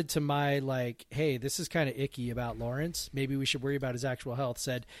responded to my like, hey, this is kind of icky about Lawrence. Maybe we should worry about his actual health.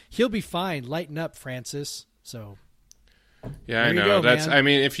 Said, he'll be fine. Lighten up, Francis. So, yeah, I know. Man. I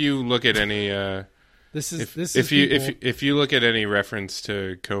mean, if you look at any, if you look at any reference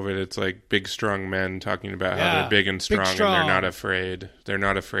to COVID, it's like big, strong men talking about how they're big and strong, and they're not afraid. They're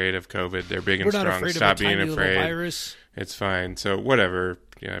not afraid of COVID. They're big and strong. Stop being afraid. Virus. It's fine. So whatever.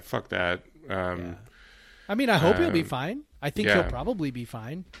 Yeah, fuck that. I mean, I hope he'll be fine. I think he'll probably be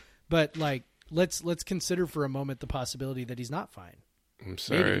fine. But like, let's consider for a moment the possibility that he's not fine. I'm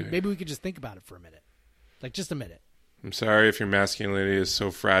sorry. Maybe we could just think about it for a minute, like just a minute. I'm sorry if your masculinity is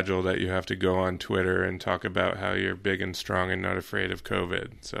so fragile that you have to go on Twitter and talk about how you're big and strong and not afraid of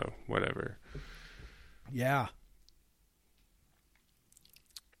COVID. So whatever. Yeah.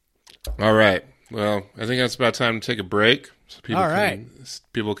 All right. Well, I think that's about time to take a break, so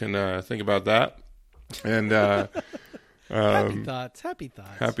people can think about that. And happy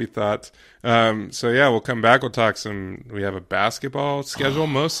thoughts. So yeah, we'll come back. We'll talk some. We have a basketball schedule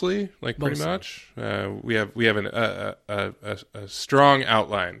mostly, pretty much. We have a strong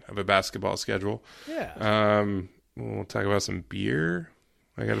outline of a basketball schedule. Yeah. We'll talk about some beer.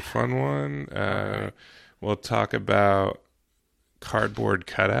 I got a fun one. We'll talk about cardboard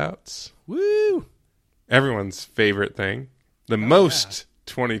cutouts. Woo! Everyone's favorite thing. The most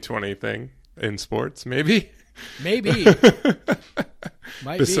 2020 thing in sports, maybe. Might be.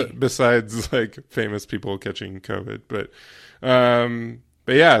 Besides like famous people catching COVID, but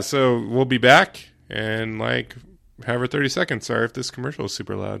yeah, so we'll be back in like however 30 seconds. Sorry if this commercial is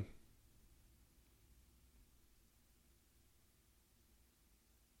super loud.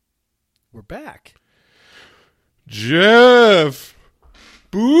 We're back. Jeff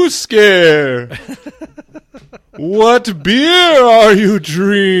Boosker, what beer are you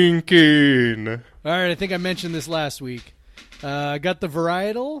drinking? All right, I think I mentioned this last week. I got the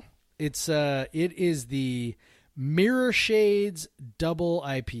varietal. It is the Mirror Shades Double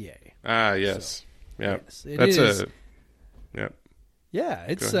IPA. Ah, yes. So, yeah. Yes, it is. Yep. Yeah,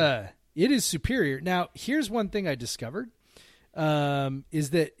 it is superior. Now, here's one thing I discovered.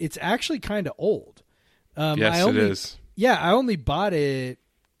 Is that it's actually kind of old. Yes, it is. Yeah, I only bought it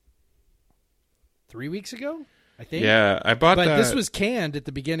 3 weeks ago, I think. Yeah, I bought that. But this was canned at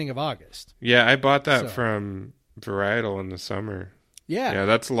the beginning of August. Yeah, I bought that from Varietal in the summer. Yeah. Yeah,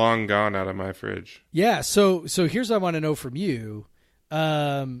 that's long gone out of my fridge. Yeah, so here's what I want to know from you.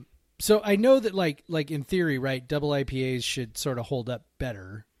 So I know that like in theory, right, double IPAs should sort of hold up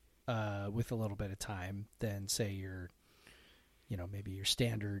better with a little bit of time than say maybe your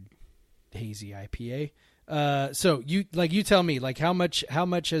standard hazy IPA. So you tell me, like, how much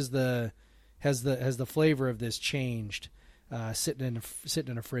has the flavor of this changed sitting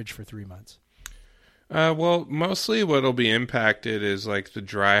in a fridge for 3 months? Well, mostly what'll be impacted is like the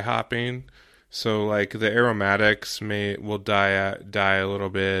dry hopping. So like the aromatics will die a little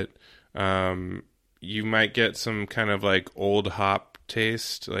bit. You might get some kind of like old hop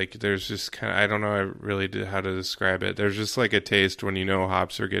taste. Like there's just kind of, I don't know really how to describe it. There's just like a taste when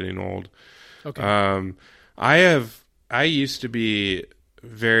hops are getting old. Okay. I used to be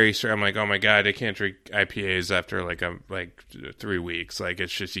very sure. I'm like, oh my God, I can't drink IPAs after like 3 weeks. Like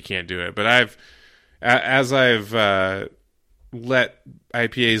it's just, you can't do it. But as I've let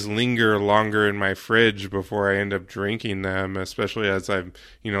IPAs linger longer in my fridge before I end up drinking them, especially as I'm,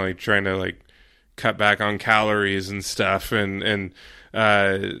 like trying to like cut back on calories and stuff. And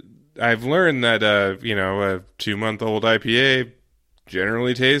I've learned that, a 2-month-old IPA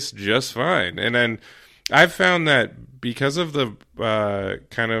generally tastes just fine. And then I've found that because of the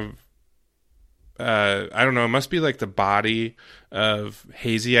kind of, I don't know, it must be like the body of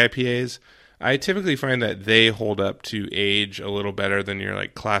hazy IPAs. I typically find that they hold up to age a little better than your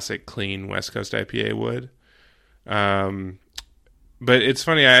like classic clean West Coast IPA would. But it's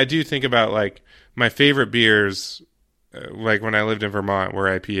funny, I do think about like my favorite beers, like when I lived in Vermont,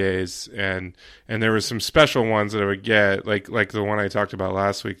 were IPAs, and there was some special ones that I would get, like the one I talked about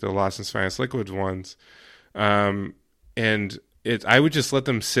last week, the Lawson's Finest Liquids ones. And I would just let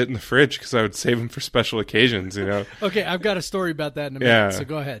them sit in the fridge because I would save them for special occasions, Okay, I've got a story about that in a minute, so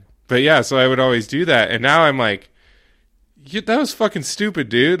go ahead. But yeah, so I would always do that. And now I'm like, that was fucking stupid,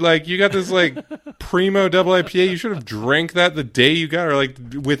 dude. Like, you got this, like, primo double IPA. You should have drank that the day you got it, or, like,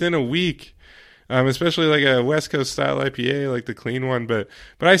 within a week. Especially, like, a West Coast style IPA, like the clean one. But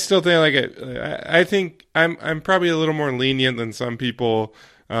I still think, like, I think I'm probably a little more lenient than some people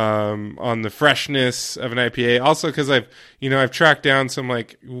on the freshness of an IPA. Also, because I've tracked down some,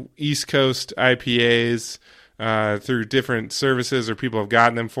 like, East Coast IPAs through different services, or people have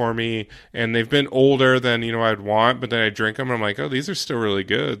gotten them for me, and they've been older than I'd want, but then I drink them and I'm like, oh, these are still really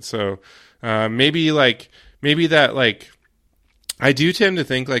good. So maybe that, like, I do tend to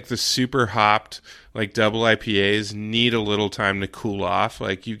think like the super hopped like double IPAs need a little time to cool off.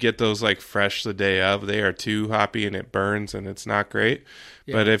 Like you get those like fresh the day of, they are too hoppy and it burns and it's not great.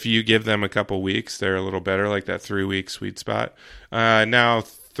 Yeah. But if you give them a couple weeks, they're a little better, like that 3-week sweet spot. Now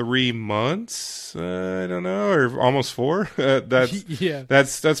 3 months, I don't know, or almost 4.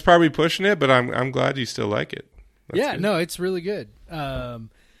 That's probably pushing it, but I'm glad you still like it. That's good. No, it's really good.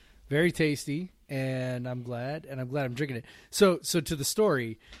 Very tasty. And I'm glad I'm drinking it. So to the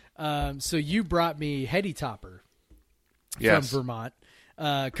story, so you brought me Heady Topper from Vermont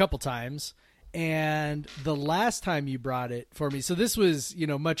a couple times, and the last time you brought it for me, so this was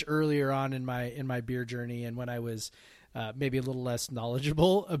much earlier on in my beer journey, and when I was maybe a little less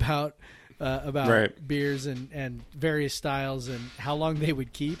knowledgeable about right. beers and various styles and how long they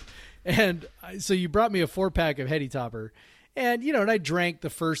would keep, and so you brought me a 4-pack of Heady Topper, and and I drank the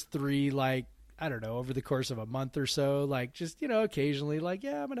first 3 like, I don't know, over the course of a month or so, like just, occasionally like,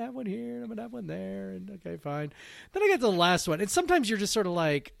 yeah, I'm going to have one here and I'm going to have one there. And okay, fine. Then I get to the last one. And sometimes you're just sort of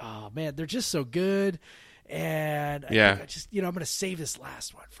like, oh man, they're just so good. And I just, I'm going to save this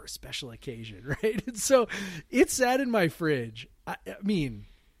last one for a special occasion. Right. And so it sat in my fridge. I mean,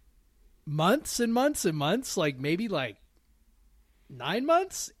 months and months and months, like maybe like 9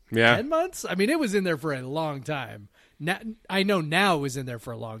 months, 10 months. I mean, it was in there for a long time. Now, I know now it was in there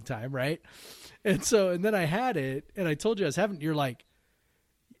for a long time. Right. And then I had it, and I told you I was having. You're like,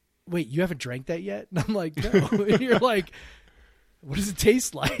 wait, you haven't drank that yet? And I'm like, no. And you're like, what does it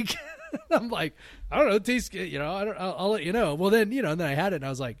taste like? I'm like, I don't know. It tastes good. I'll let you know. Well, then, and then I had it, and I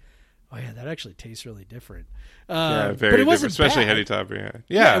was like, oh yeah, that actually tastes really different. Very but it wasn't different, especially bad. Heady Topper.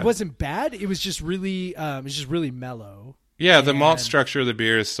 Yeah, it wasn't bad. It was just really, mellow. Yeah, the malt structure of the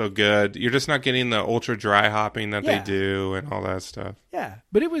beer is so good. You're just not getting the ultra dry hopping that they do and all that stuff. Yeah,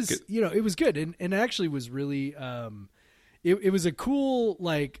 but it was, good. It was good. And it actually was really, it was a cool,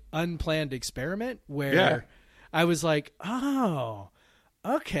 like, unplanned experiment where I was like, oh,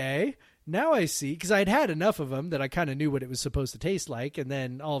 okay, now I see. Because I'd had enough of them that I kind of knew what it was supposed to taste like. And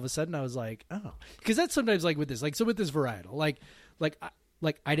then all of a sudden I was like, oh. Because that's sometimes like with this. Like, so with this varietal, like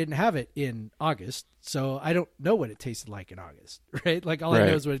I didn't have it in August, so I don't know what it tasted like in August, right? Like all I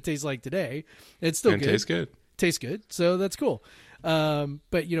know is what it tastes like today. It's still good. Tastes good. Tastes good, so that's cool. But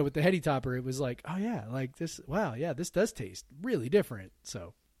with the Heady Topper, it was like, oh yeah, like this. Wow, yeah, this does taste really different.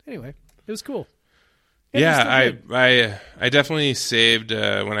 So anyway, it was cool. And I definitely saved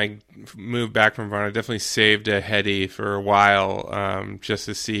when I moved back from Vermont. I definitely saved a Heady for a while just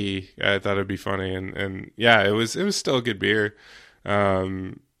to see. I thought it'd be funny, and yeah, it was still a good beer.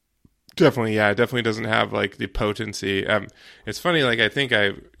 Definitely doesn't have like the potency. It's funny, like I think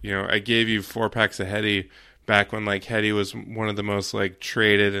I gave you 4 packs of Heady back when like Heady was one of the most like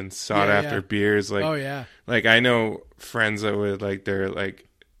traded and sought after beers. Like, oh yeah, like I know friends that would like, they're like,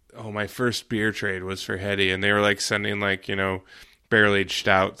 oh, my first beer trade was for Heady, and they were like sending like barrel aged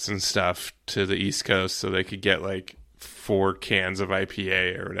stouts and stuff to the East Coast so they could get like 4 cans of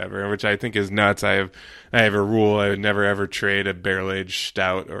IPA or whatever, which I think is nuts. I have a rule: I would never ever trade a barrel aged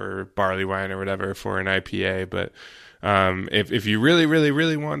stout or barley wine or whatever for an IPA. But if you really, really,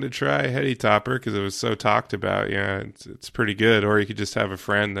 really wanted to try Heady Topper because it was so talked about, it's pretty good. Or you could just have a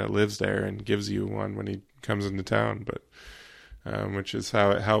friend that lives there and gives you one when he comes into town. But which is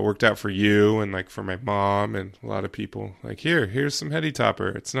how it worked out for you and like for my mom and a lot of people. Like here's some Heady Topper.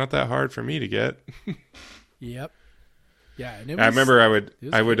 It's not that hard for me to get. Yep. Yeah, and I remember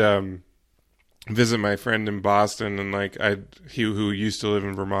I would visit my friend in Boston, and like who used to live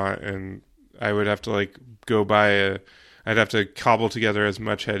in Vermont, and I would have to like go buy I'd have to cobble together as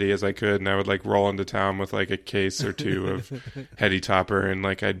much Heady as I could, and I would like roll into town with like a case or 2 of Heady Topper, and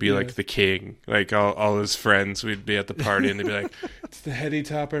like I'd be like the king. Like all his friends, we'd be at the party, and they'd be like, "It's the Heady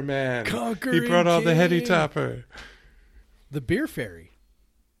Topper man. Conquering he brought all king. the Heady Topper." The beer fairy.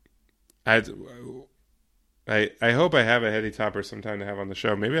 I hope I have a Heady Topper sometime to have on the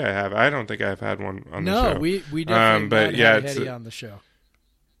show. Maybe I have. I don't think I've had one on the show. No, we definitely had a Heady on the show.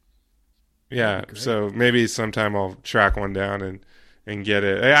 Yeah, so maybe sometime I'll track one down and get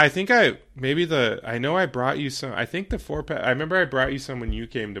it. I think I know I brought you some. I think the 4-pack. I remember I brought you some when you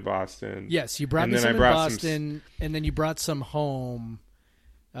came to Boston. Yes, you brought me some in Boston, and then you brought some home.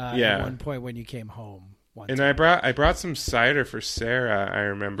 At one point when you came home. I brought some cider for Sarah. I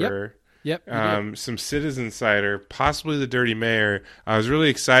remember. Yep. Some Citizen cider, possibly the Dirty Mayor. I was really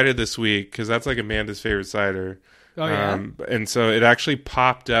excited this week because that's like Amanda's favorite cider. Oh yeah. And so it actually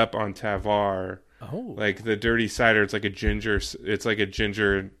popped up on Tavar Oh, Like the dirty cider, it's like a ginger. It's like a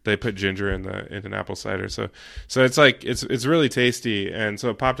ginger. They put ginger in an apple cider, so it's like it's really tasty. And so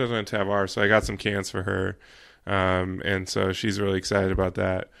it popped up on Tavar, so I got some cans for her, and so she's really excited about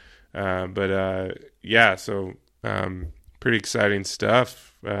that. Yeah, so pretty exciting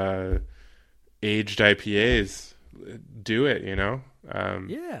stuff. Aged IPAs, do it, you know.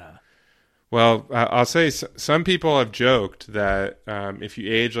 yeah. Well, I'll say some people have joked that if you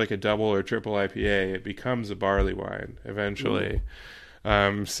age like a double or triple IPA, it becomes a barley wine eventually.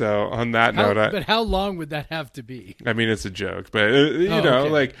 So on that note, But how long would that have to be? I mean, it's a joke, but you know, okay.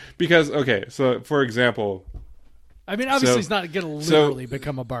 like because so for example, I mean, obviously, it's not going to literally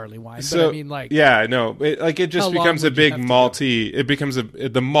become a barley wine, but I mean, like, yeah, no, it just how long becomes a would you big have to malty. It becomes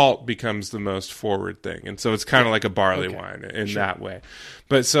the malt becomes the most forward thing, and so it's kind of like a barley wine in that way.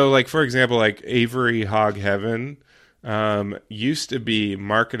 But so, like for example, like Avery Hog Heaven used to be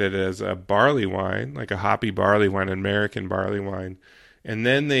marketed as a barley wine, like a hoppy barley wine, an American barley wine, and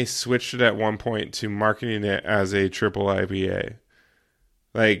then they switched it at one point to marketing it as a triple IPA.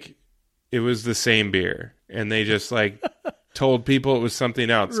 Like it was the same beer. And they just like told people it was something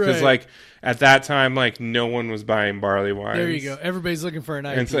else because like at that time like no one was buying barley wines. there you go. Everybody's looking for an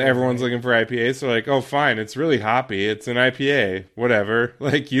IPA, and so everyone's looking for IPAs. So like, oh fine, it's really hoppy. It's an IPA, whatever.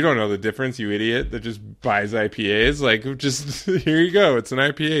 Like you don't know the difference, you idiot that just buys IPAs. Like just here you go, it's an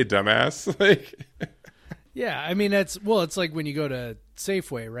IPA, dumbass. Like Yeah, I mean it's like when you go to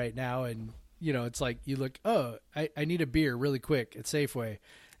Safeway right now, and you know it's like you look, oh, I need a beer really quick at Safeway.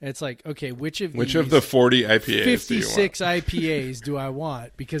 And it's like, okay, which of the 40 IPAs 56 IPAs do I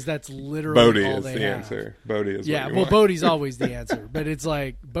want? Because that's literally Bodhi all is they the have. answer. Bodhi is Yeah, what you well, want. Bodhi's always the answer, but it's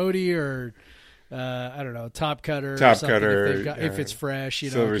like Bodhi or I don't know, Top Cutter, Top or something Cutter, if it's fresh, you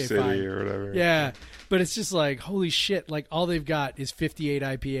know, Silver okay, City fine. or whatever. Yeah, but it's just like holy shit! Like all they've got is 58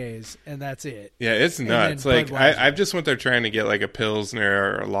 IPAs, and that's it. Yeah, it's nuts. then Like Budweiser. I just went there trying to get like a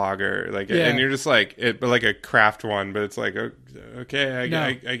Pilsner or a lager, like, Yeah. and you're just like but like a craft one, but it's like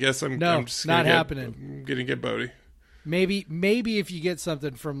okay, I guess I'm just not gonna happening. I'm gonna get Bodhi. Maybe if you get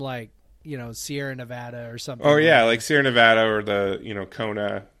something from like Sierra Nevada or something. Oh yeah, like Sierra Nevada or the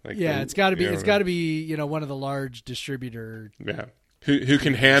Kona. Like Yeah, the, it's got to be. you know, It's got to be. One of the large distributor. Yeah, who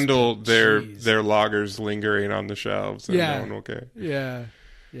can handle their Jeez. lagers lingering on the shelves and Yeah. no one will care. Yeah.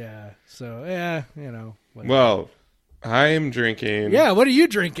 So whatever. Well, I am drinking Yeah. What are you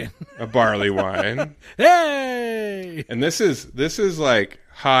drinking? a barley wine. Hey. And this is like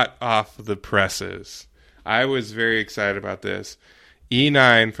hot off the presses. I was very excited about this.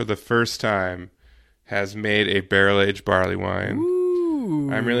 E9 for the first time has made a barrel-aged barley wine. Ooh.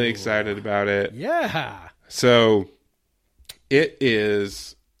 I'm really excited about it. Yeah. So it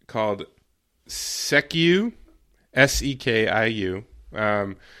is called Sekiu, Sekiu.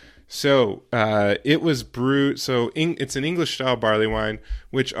 It was brewed. It's an English style barley wine,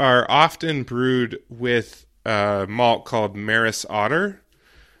 which are often brewed with a malt called Maris Otter.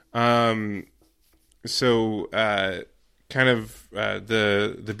 The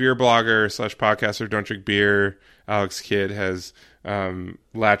beer blogger / podcaster Don't Drink Beer, Alex Kidd, has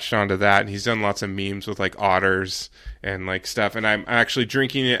latched onto that, and he's done lots of memes with like otters and like stuff. And I'm actually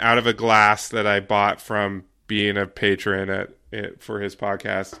drinking it out of a glass that I bought from being a patron for his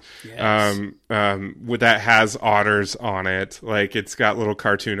podcast. Yes. That has otters on it, like it's got little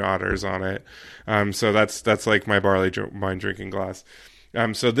cartoon otters on it. So that's like my barley wine drinking glass.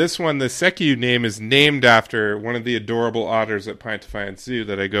 So this one, the Sekiu name is named after one of the adorable otters at Pint Defiance Zoo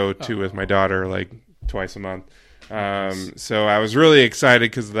that I go to with my daughter like twice a month. So I was really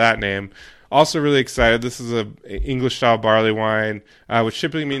excited because of that name. Also really excited. This is a English style barley wine, which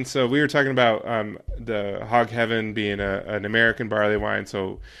typically means, so we were talking about the Hog Heaven being an American barley wine.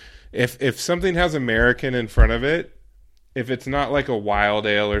 So if something has American in front of it, if it's not like a wild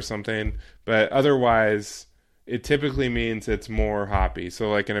ale or something, but otherwise it typically means it's more hoppy.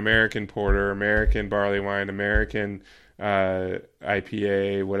 So like an American porter, American barley wine, American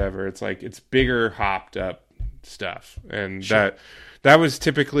IPA, whatever. It's like it's bigger hopped up stuff. And Sure. that was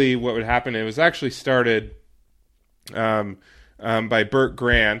typically what would happen. It was actually started by Burt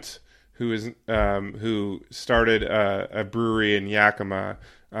Grant, who started a brewery in Yakima,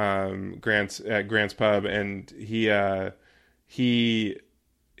 Grant's Pub, and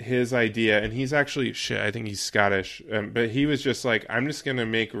his idea, and he's actually I think he's Scottish, but he was just like, I'm just gonna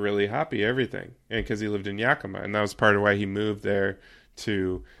make really hoppy everything, and because he lived in Yakima, and that was part of why he moved there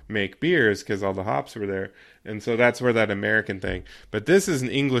to make beers, because all the hops were there. And so that's where that American thing. But this is an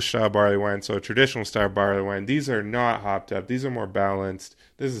English style barley wine, so a traditional style barley wine. These are not hopped up. These are more balanced.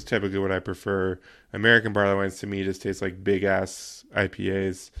 This is typically what I prefer. American barley wines to me just taste like big ass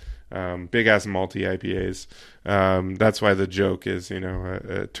IPAs. big ass multi IPAs. That's why the joke is,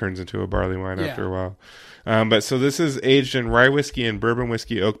 it turns into a barley wine after a while. But so this is aged in rye whiskey and bourbon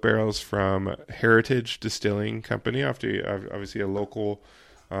whiskey oak barrels from Heritage Distilling Company, obviously a local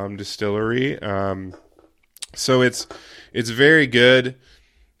distillery. So it's very good.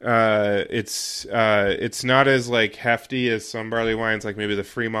 It's not as like hefty as some barley wines, like maybe the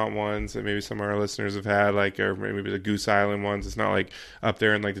Fremont ones that maybe some of our listeners have had, or maybe the Goose Island ones. It's not like up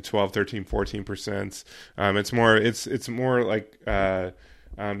there in like the 12, 13, 14%. It's more like, to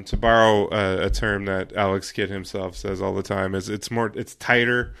borrow a term that Alex Kidd himself says all the time, it's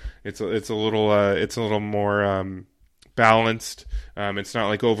tighter. It's a little more, balanced. It's not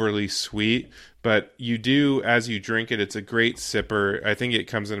like overly sweet, but you do, as you drink it, it's a great sipper. I think it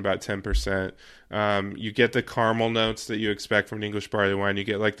comes in about 10%. You get the caramel notes that you expect from an English barley wine. You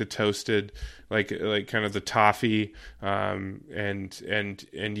get like the toasted, like kind of the toffee,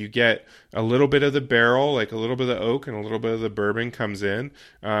 and you get a little bit of the barrel, like a little bit of the oak and a little bit of the bourbon comes in.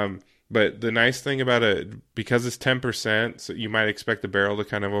 But the nice thing about it, because it's 10%, so you might expect the barrel to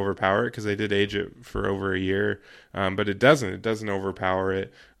kind of overpower it, because they did age it for over a year. But it doesn't. It doesn't overpower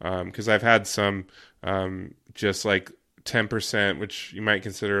it. Because I've had some just like 10%, which you might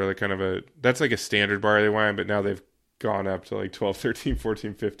consider like that's like a standard barley wine, but now they've gone up to like 12, 13,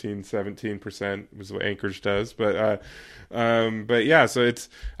 14, 15, 17% was what Anchorage does. But yeah, so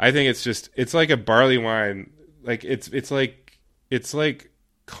I think it's like a barley wine. Like it's like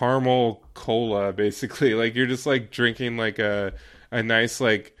caramel cola, basically. Like you're just like drinking like a nice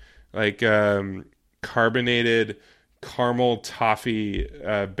like carbonated caramel toffee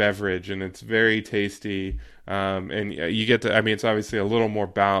beverage, and it's very tasty. And you get to, it's obviously a little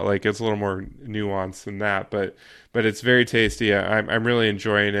more it's a little more nuanced than that, but it's very tasty. I'm really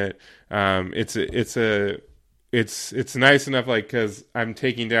enjoying it. It's nice enough, like, because I'm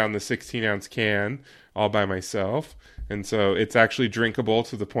taking down the 16-ounce can all by myself. And so it's actually drinkable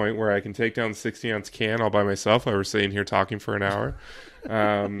to the point where I can take down the 16-ounce can all by myself while we're sitting here talking for an hour.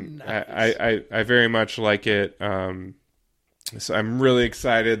 Nice. I very much like it. So I'm really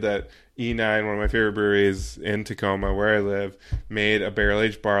excited that E9, one of my favorite breweries in Tacoma, where I live, made a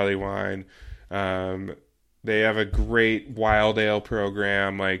barrel-aged barley wine. They have a great wild ale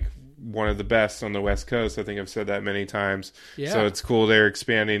program, like one of the best on the West Coast. I think I've said that many times. Yeah. So it's cool they're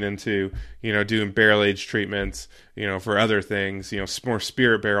expanding into, doing barrel-aged treatments, for other things, more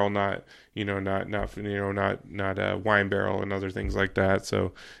spirit barrel, not wine barrel and other things like that.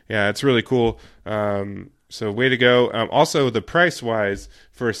 So yeah, it's really cool. So way to go. Also, the price wise,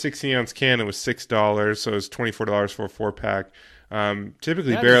 for a 16-ounce can, it was $6. So it was $24 for a 4-pack.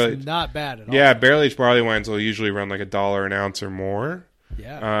 Typically that is not bad at all. Yeah, barrel-aged barley wines will usually run like $1 an ounce or more.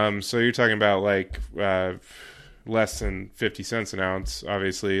 Yeah. So you're talking about like less than 50 cents an ounce,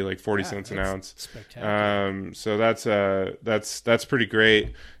 obviously, like 40 cents an ounce. Spectacular. So that's pretty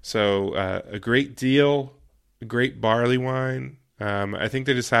great. So a great deal, a great barley wine. I think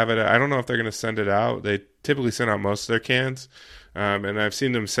they just have it. I don't know if they're going to send it out. They typically send out most of their cans, and I've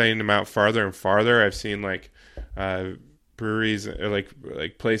seen them sending them out farther and farther. I've seen like breweries,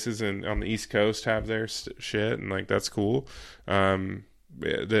 like places on the East Coast have their shit, and like that's cool.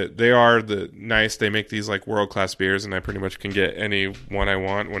 They are nice. They make these like world class beers, and I pretty much can get any one I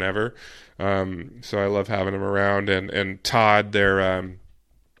want whenever. So I love having them around. And Todd, he's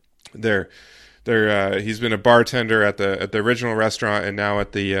been a bartender at the original restaurant and now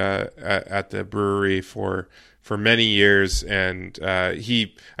at the brewery for many years. And I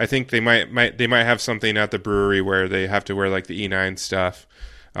think they might have something at the brewery where they have to wear like the E9 stuff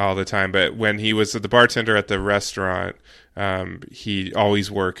all the time. But when he was the bartender at the restaurant, he always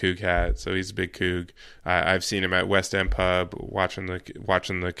wore a Coug hat, so he's a big Coug. I've seen him at West End Pub watching the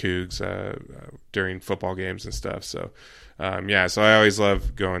Cougs during football games and stuff. So yeah, so I always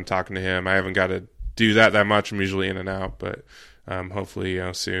love going talking to him. I haven't got to do that much. I'm usually in and out, but hopefully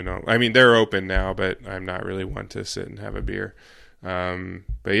soon. They're open now, but I'm not really one to sit and have a beer.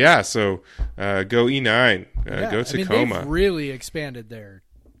 But yeah, so go E9, go Tacoma. They've really expanded their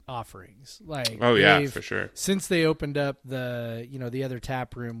offerings, for sure, since they opened up the the other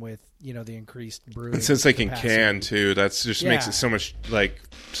tap room with the increased brewing, and since they can too, that's just makes it so much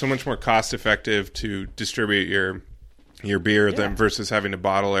more cost effective to distribute your beer than versus having to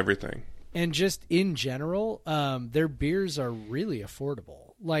bottle everything. And just in general, their beers are really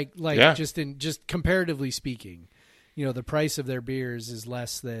affordable, just comparatively speaking. The price of their beers is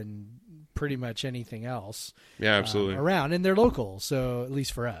less than pretty much anything else. Yeah, absolutely. Around, and they're local. So at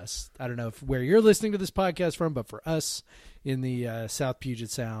least for us, I don't know where you're listening to this podcast from, but for us in the South Puget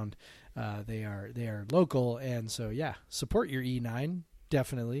Sound, they are local. And so, yeah, support your E9.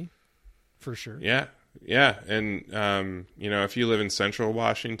 Definitely. for sure. Yeah. Yeah. And, if you live in central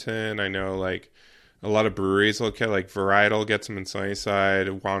Washington, I know like a lot of breweries will get like Varietal gets them in Sunnyside.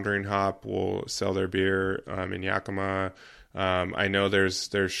 Wandering Hop will sell their beer in Yakima. I know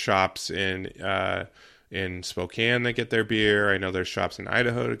there's shops in Spokane that get their beer. I know there's shops in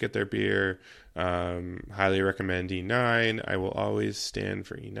Idaho to get their beer. Highly recommend E9. I will always stand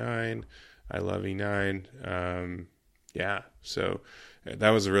for E9. I love E9. Yeah, so that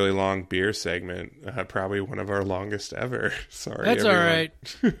was a really long beer segment. Probably one of our longest ever. Sorry, that's everyone. all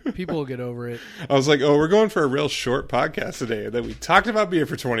right. People will get over it. I was like, oh, we're going for a real short podcast today. And then we talked about beer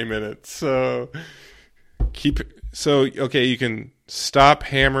for 20 minutes. So okay, you can stop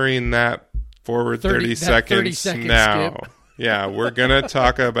hammering that forward 30 seconds now. Skip. Yeah, we're gonna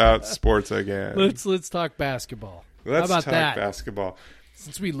talk about sports again. Let's talk basketball. How about that? Basketball.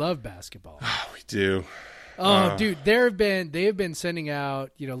 Since we love basketball. Oh, we do. Oh, dude, they have been sending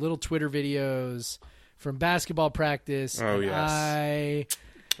out, little Twitter videos from basketball practice. Oh, yes.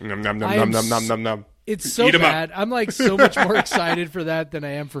 Nom, nom, nom, nom, nom, nom, nom. It's so bad. I'm like so much more excited for that than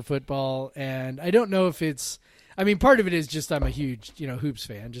I am for football. And I don't know if it's, part of it is just I'm a huge, hoops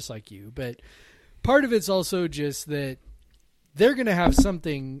fan, just like you. But part of it's also just that they're going to have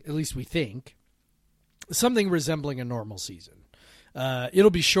something, at least we think, something resembling a normal season.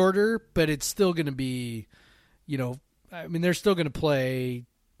 It'll be shorter, but it's still going to be, they're still going to play,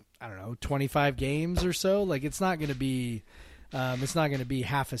 25 games or so. Like it's not going to be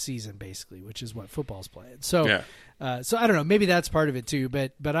half a season basically, which is what football's playing. So, yeah. So I don't know, maybe that's part of it too,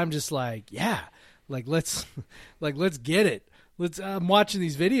 but I'm just like, yeah, let's get it. I'm watching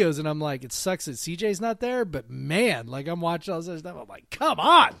these videos and I'm like, it sucks that CJ's not there, but man, I'm watching all this stuff. I'm like, come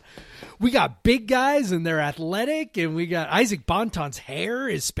on. We got big guys and they're athletic, and we got Isaac Bonton's hair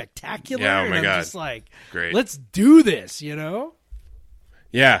is spectacular. Yeah, oh my and I'm God. just like, great. Let's do this,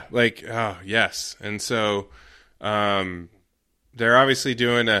 Yeah, yes. And so they're obviously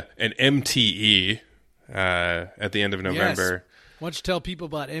doing an MTE at the end of November. Yes. Why don't you tell people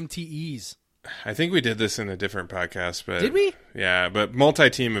about MTEs? I think we did this in a different podcast, but did we? Yeah, but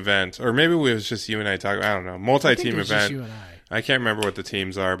multi-team event, or maybe it was just you and I talking. I don't know. Multi-team event. Just you and I can't remember what the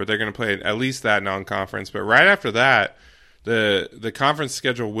teams are, but they're going to play at least that non-conference. But right after that, the conference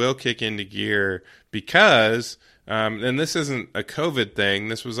schedule will kick into gear because, and this isn't a COVID thing.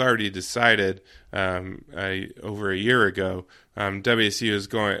 This was already decided over a year ago. WSU is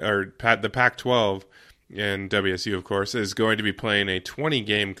going, or the Pac-12. And WSU, of course, is going to be playing a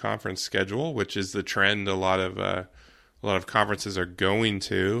 20-game conference schedule, which is the trend a lot of conferences are going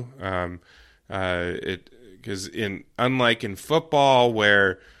to. Because unlike in football,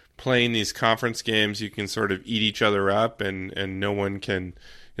 where playing these conference games, you can sort of eat each other up, and no one can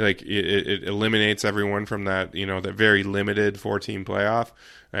it eliminates everyone from that that very limited 4-team playoff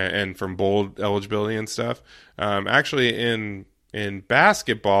and from bowl eligibility and stuff. Actually, in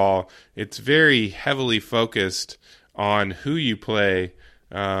basketball, it's very heavily focused on who you play,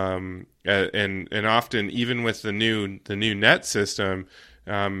 and often even with the new net system,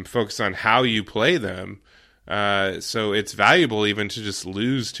 focus on how you play them. So it's valuable even to just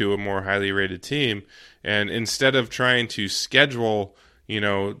lose to a more highly rated team, and instead of trying to schedule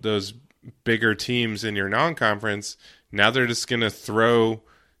those bigger teams in your non-conference, now they're just going to throw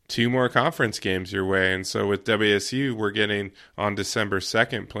 2 more conference games your way. And so with WSU, we're getting on December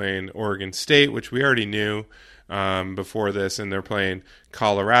 2nd playing Oregon State, which we already knew before this, and they're playing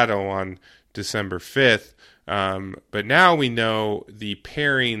Colorado on December 5th. But now we know the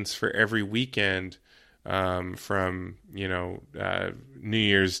pairings for every weekend from New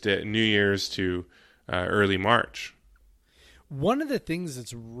Year's to early March. One of the things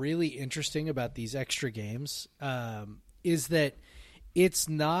that's really interesting about these extra games is that it's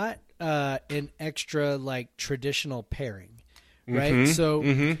not an extra traditional pairing, right?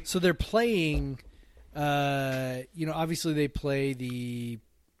 Mm-hmm. So they're playing, obviously they play the,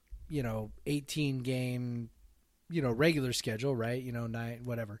 18 game, regular schedule, right? 9,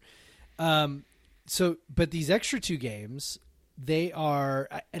 whatever. But these extra 2 games, they are,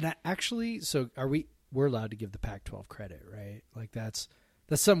 and actually, so we're allowed to give the Pac-12 credit, right? That's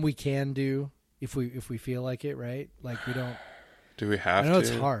something we can do if we feel like it, right? We don't. Do we have to? I know it's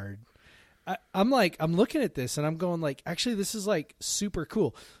hard. I'm looking at this and I'm going actually this is super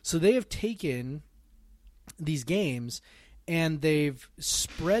cool. So they have taken these games and they've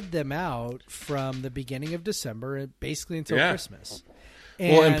spread them out from the beginning of December and basically until Christmas.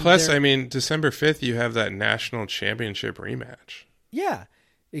 And plus, December 5th, you have that national championship rematch. Yeah,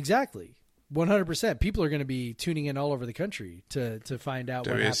 exactly. 100%. People are going to be tuning in all over the country to find out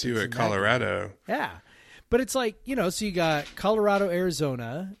what happens. WSU at Colorado. Yeah. But it's like, so you got Colorado,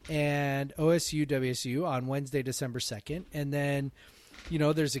 Arizona, and OSU, WSU on Wednesday, December 2nd. And then,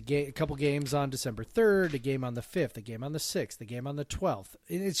 there's a couple games on December 3rd, a game on the 5th, a game on the 6th, a game on the 12th.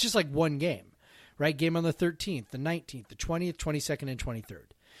 It's just like one game, right? Game on the 13th, the 19th, the 20th, 22nd, and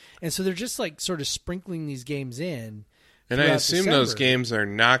 23rd. And so they're just like sort of sprinkling these games in. And I assume those games are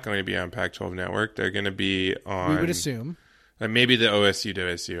not going to be on Pac-12 Network. They're going to be on... We would assume. Maybe the OSU,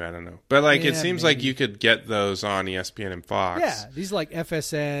 WSU, I don't know. But it seems like you could get those on ESPN and Fox. Yeah, these are like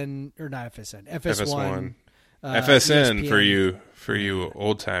FSN, or not FSN, FS1. FSN ESPN. for you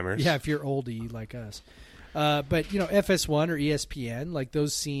old timers. Yeah, if you're oldie like us. But FS1 or ESPN, like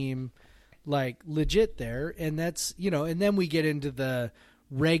those seem like legit there, and that's and then we get into the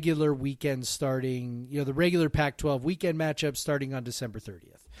regular weekend starting, the regular Pac-12 weekend matchup starting on December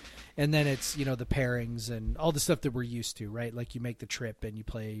 30th, and then it's the pairings and all the stuff that we're used to, right? Like you make the trip and you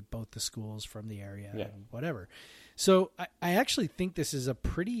play both the schools from the area and whatever. So I actually think this is a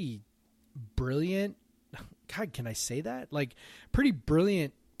pretty brilliant. God, can I say that? Like, pretty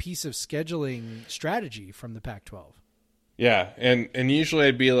brilliant piece of scheduling strategy from the Pac-12. Yeah, and usually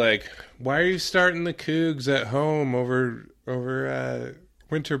I'd be like, why are you starting the Cougs at home over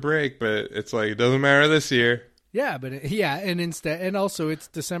winter break? But it's like, it doesn't matter this year. Yeah, but and also it's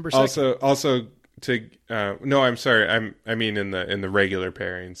December 2nd. Also to no, I'm sorry, I mean in the regular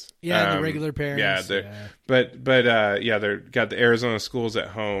pairings. Yeah, the regular pairings. Yeah, but they're got the Arizona schools at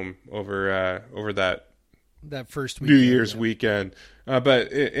home over that first weekend, New Year's weekend.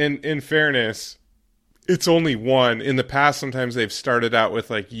 But in fairness, it's only one. In the past, sometimes they've started out with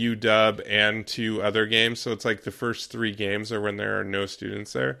like UW and 2 other games. So it's like the first 3 games are when there are no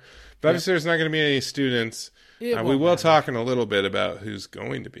students there. But obviously there's not going to be any students. We will talk in a little bit about who's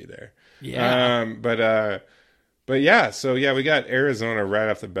going to be there. Yeah. But yeah, so yeah, we got Arizona right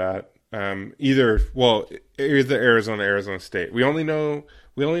off the bat. Either Arizona State. We only know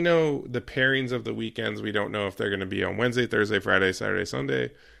the pairings of the weekends. We don't know if they're going to be on Wednesday, Thursday, Friday, Saturday,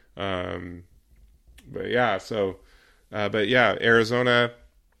 Sunday. But yeah, Arizona,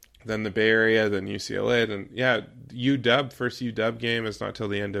 then the Bay Area, then UCLA, then UW. First UW game is not till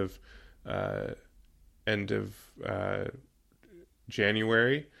the end of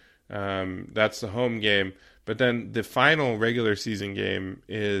January. That's the home game. But then the final regular season game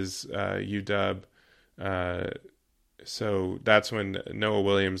is UW. So that's when Noah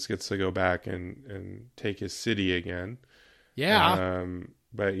Williams gets to go back and take his city again. Yeah.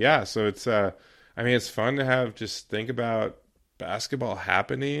 But yeah, so it's it's fun to just think about basketball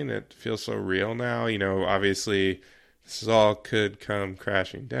happening. It feels so real now. Obviously this all could come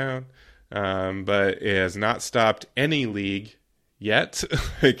crashing down. But it has not stopped any league yet.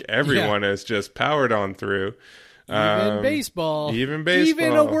 Like everyone has just powered on through. Even baseball.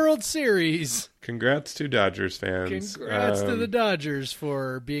 Even a World Series. Congrats to Dodgers fans. Congrats to the Dodgers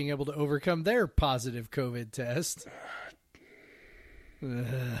for being able to overcome their positive COVID test.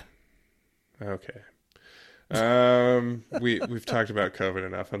 Okay. We've talked about COVID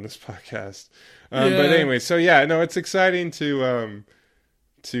enough on this podcast. But anyway, so yeah, no, it's exciting to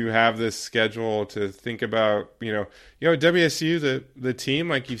have this schedule, to think about, WSU, the team,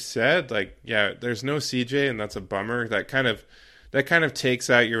 like you said, there's no CJ, and that's a bummer. That kind of takes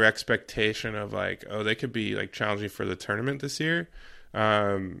out your expectation of like, oh, they could be like challenging for the tournament this year.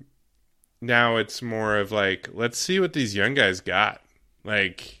 Now it's more of like, let's see what these young guys got.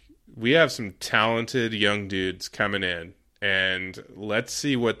 Like, we have some talented young dudes coming in, and let's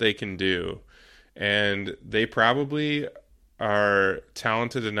see what they can do. And they probably are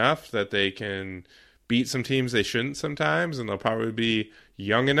talented enough that they can beat some teams they shouldn't sometimes, and they'll probably be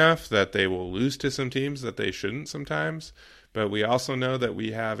young enough that they will lose to some teams that they shouldn't sometimes. But we also know that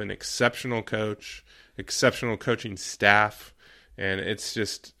we have an exceptional coach, exceptional coaching staff, and it's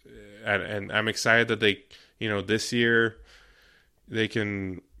just, and I'm excited that they, this year they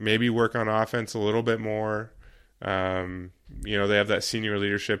can maybe work on offense a little bit more. They have that senior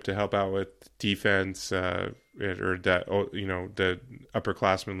leadership to help out with defense, the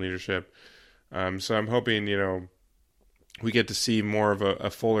upperclassmen leadership. So I'm hoping, we get to see more of a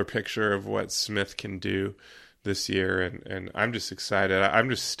fuller picture of what Smith can do this year. And I'm just excited. I'm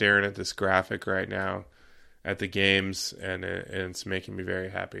just staring at this graphic right now at the games, and it's making me very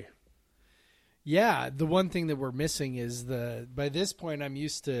happy. Yeah. The one thing that we're missing is by this point, I'm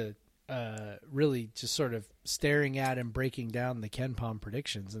used to really just sort of staring at and breaking down the KenPom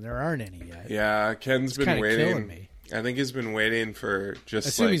predictions, and there aren't any yet. Yeah, Ken's been waiting. Killing me. I think he's been waiting for just. I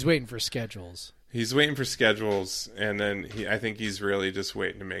assume he's waiting for schedules. He's waiting for schedules, and then I think he's really just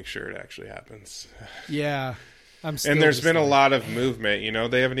waiting to make sure it actually happens. Yeah. I'm still and there's just been a like, lot of movement. You know,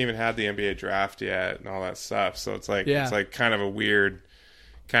 they haven't even had the NBA draft yet and all that stuff. So it's like Yeah. it's like kind of a weird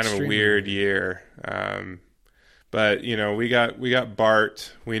Extremely year. But you know, we got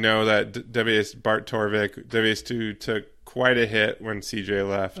Bart. We know that Bart Torvik, WS2 took quite a hit when CJ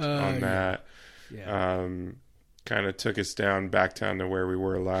left on that. Yeah. Kind of took us back down to where we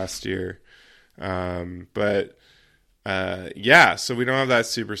were last year. So we don't have that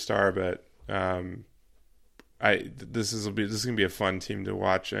superstar, but this is gonna be a fun team to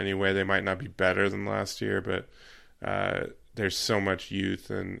watch anyway. They might not be better than last year, but there's so much youth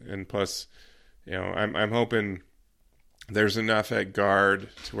and plus, you know, I'm hoping there's enough at guard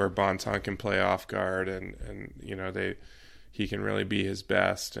to where Bonton can play off guard and you know he can really be his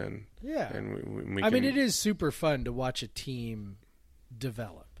best and we I mean, it is super fun to watch a team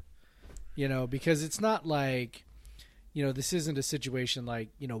develop, you know, because it's not like, you know, this isn't a situation like,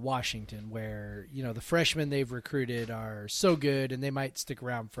 you know, Washington where, you know, the freshmen they've recruited are so good and they might stick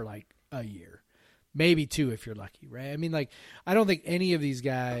around for like a year, maybe 2 if you're lucky, right? I mean, like, I don't think any of these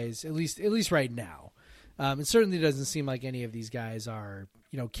guys, at least right now, it certainly doesn't seem like any of these guys are,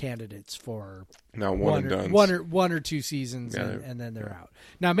 you know, candidates for one or 2 seasons and then they're out.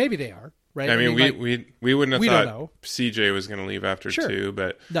 Now, maybe they are, right? I mean, we wouldn't have thought CJ was going to leave after 2,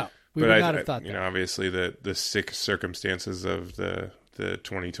 but no, we would not have thought that. You know, obviously the sick circumstances of the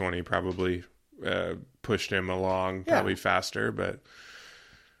 2020 probably pushed him along probably faster, but.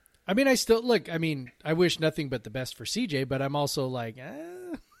 I mean, I wish nothing but the best for CJ, but I'm also like,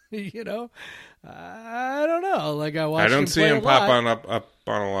 you know, I don't know. Like I don't see him pop up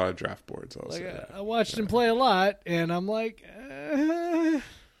on a lot of draft boards. I watched him play a lot, and I'm like,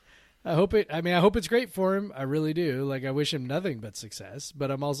 I hope it's great for him. I really do. Like, I wish him nothing but success. But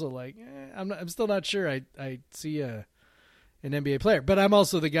I'm also like, I'm still not sure. I see an NBA player, but I'm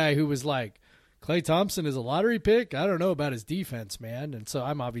also the guy who was like, Klay Thompson is a lottery pick. I don't know about his defense, man. And so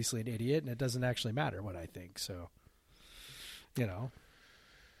I'm obviously an idiot, and it doesn't actually matter what I think. So, you know.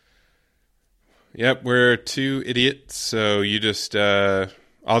 Yep, we're 2 idiots. So you just,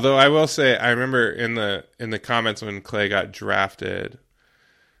 although I will say, I remember in the comments when Klay got drafted,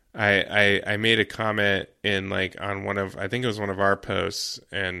 I made a comment in like on I think it was one of our posts,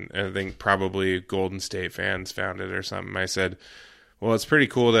 and I think probably Golden State fans found it or something. I said, well, it's pretty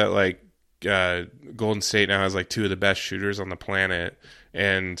cool that like Golden State now has like 2 of the best shooters on the planet.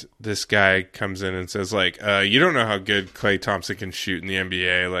 And this guy comes in and says, like, you don't know how good Klay Thompson can shoot in the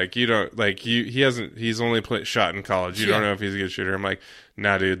NBA. Like, you don't, like, he's only shot in college. You don't know if he's a good shooter. I'm like,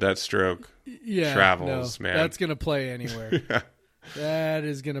 nah, dude, that stroke travels, man. That's going to play anywhere. That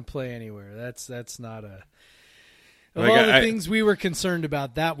is going to play anywhere. That's not a, of all the things we were concerned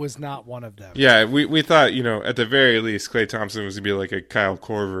about, that was not one of them. Yeah, we thought, you know, at the very least, Klay Thompson was going to be like a Kyle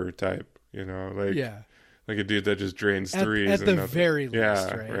Korver type, you know, like. Yeah. Like a dude that just drains threes. At the very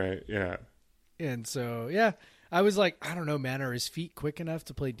least, right? Right, yeah. And so, I was like, I don't know, man, are his feet quick enough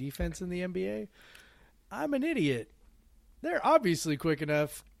to play defense in the NBA? I'm an idiot. They're obviously quick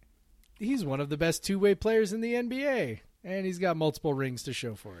enough. He's one of the best 2-way players in the NBA, and he's got multiple rings to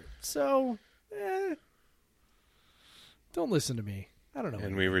show for it. So, don't listen to me. I don't know.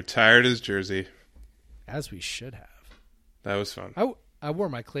 And we retired his jersey. As we should have. That was fun. I wore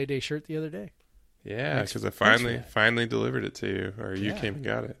my Clay Day shirt the other day. Yeah, because I finally delivered it to you, or you came and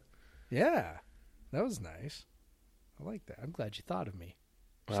got it. Yeah, that was nice. I like that. I'm glad you thought of me.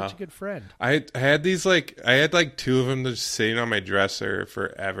 You're such a good friend. I had these I had 2 of them just sitting on my dresser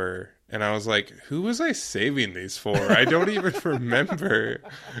forever, and I was like, who was I saving these for? I don't even remember.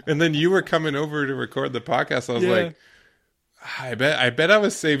 And then you were coming over to record the podcast. I was like, I bet I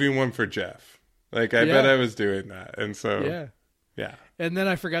was saving one for Jeff. Like I bet I was doing that, and so yeah. And then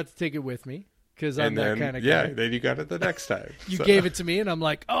I forgot to take it with me. Because I'm that kind of guy. Yeah, then you got it the next time. You gave it to me, and I'm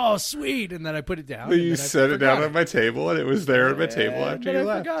like, oh, sweet. And then I put it down. You set it down on my table, and it was there on my table after you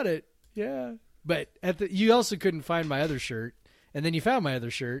left. I forgot it. Yeah. But you also couldn't find my other shirt, and then you found my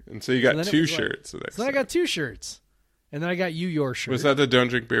other shirt. And so you got 2 shirts. So then I got 2 shirts. And then I got you your shirt. Was that the Don't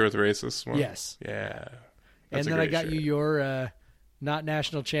Drink Beer with Racists one? Yes. Yeah. And then I got you your not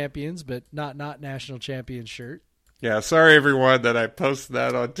national champions, but not national champions shirt. Yeah, sorry everyone that I posted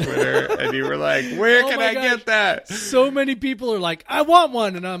that on Twitter and you were like, where can I get that? So many people are like, I want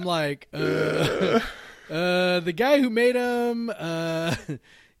one. And I'm like, the guy who made them,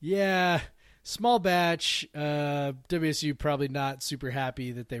 small batch. WSU probably not super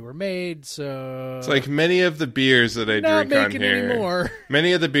happy that they were made. So it's like many of the beers that I drink on here. Anymore.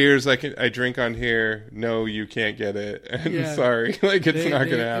 Many of the beers I drink on here, no, you can't get it. And sorry, like it's not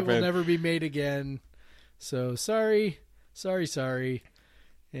going to happen. It will never be made again. So sorry.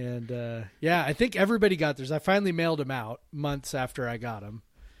 And yeah, I think everybody got theirs. I finally mailed them out months after I got them.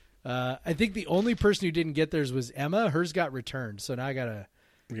 I think the only person who didn't get theirs was Emma. Hers got returned, so now I gotta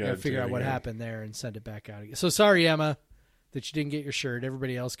figure out what happened there and send it back out again. So sorry, Emma, that you didn't get your shirt.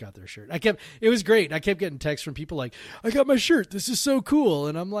 Everybody else got their shirt. It was great. I kept getting texts from people like, "I got my shirt. This is so cool,"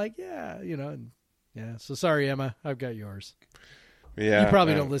 and I'm like, "Yeah, and yeah." So sorry, Emma, I've got yours. Yeah, you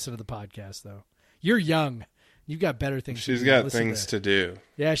probably don't listen to the podcast though. You're young. You've got better things. She's got things to do.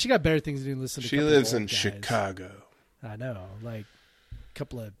 Yeah, she got better things to do than listen to. She lives in Chicago. I know, like a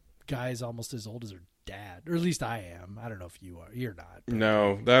couple of guys almost as old as her dad, or at least I am. I don't know if you are. You're not.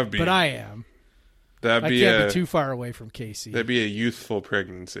 No, that would be. But I am. I can't be too far away from Casey. That'd be a youthful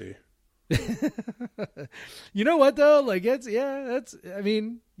pregnancy. You know what though? Like I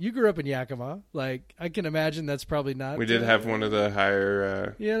mean, you grew up in Yakima. Like I can imagine that's probably not. We did have one of the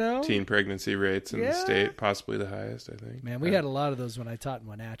higher, teen pregnancy rates in the state, possibly the highest, I think. Man, we had a lot of those when I taught in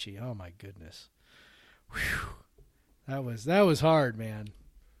Wenatchee. Oh my goodness, whew. That was hard, man.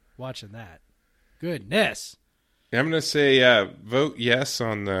 Watching that, goodness. I'm going to say, vote yes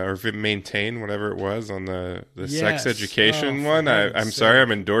on or maintain whatever it was on the sex education one. I'm sorry,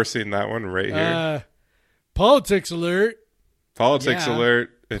 I'm endorsing that one right here. Politics alert. Politics alert.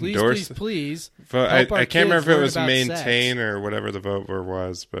 Please. I can't remember if it was maintain or whatever the vote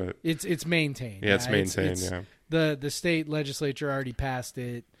was, but it's maintain. Yeah, it's maintain. Yeah. The state legislature already passed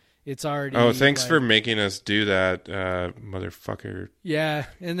it. It's already. Oh, thanks for making us do that, motherfucker. Yeah,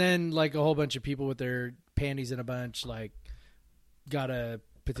 and then like a whole bunch of people with their panties in a bunch, like got a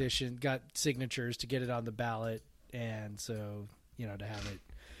petition, got signatures to get it on the ballot, and so to have it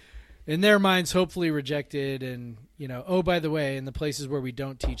in their minds hopefully rejected. And oh, by the way, in the places where we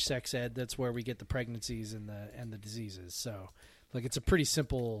don't teach sex ed, that's where we get the pregnancies and the diseases. So like it's a pretty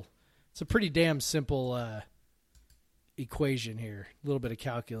damn simple equation here. A little bit of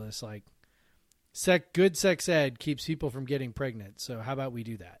calculus, like good sex ed keeps people from getting pregnant. So how about we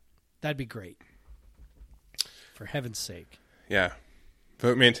do that? That'd be great. For heaven's sake. Yeah.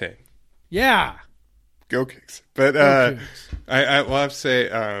 Vote maintain. Yeah. Go Kicks. But I will have to say,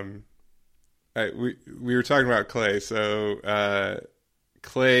 we were talking about Clay. So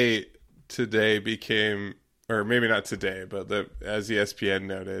Clay today became, or maybe not today, but as ESPN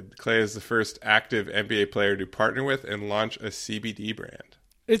noted, Clay is the first active NBA player to partner with and launch a CBD brand.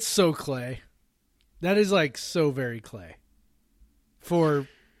 It's so Clay. That is like so very Clay. For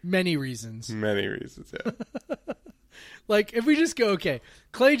many reasons. Many reasons, yeah. Like, if we just go, okay,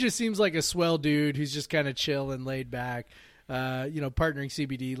 Clay just seems like a swell dude who's just kind of chill and laid back. Partnering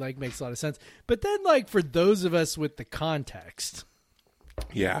CBD, like, makes a lot of sense. But then, like, for those of us with the context.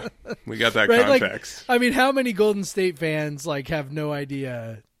 Yeah, we got that right? context. Like, I mean, how many Golden State fans, like, have no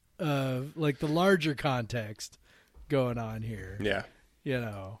idea of, like, the larger context going on here? Yeah.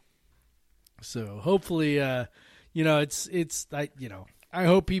 So, hopefully, I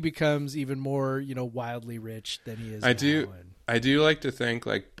hope he becomes even more, wildly rich than he is. I do like to think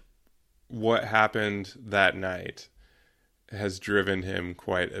like what happened that night has driven him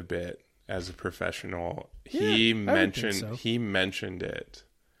quite a bit as a professional. He mentioned it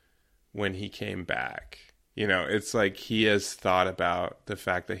when he came back. It's like he has thought about the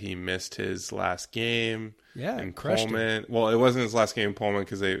fact that he missed his last game. Yeah, in Pullman. Well, it wasn't his last game in Pullman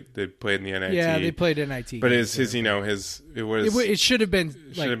because they played in the NIT. Yeah, they played NIT. But it should have been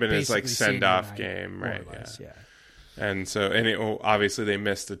his like send off game, right? Yeah. And so, obviously they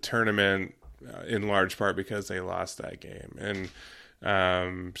missed the tournament in large part because they lost that game.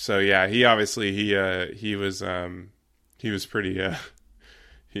 And so yeah, he obviously he was pretty.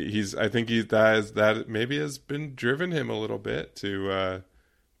 I think that maybe has been driven him a little bit to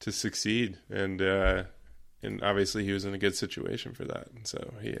succeed, and obviously he was in a good situation for that. And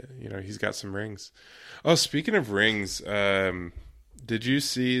so he's got some rings. Oh, speaking of rings, did you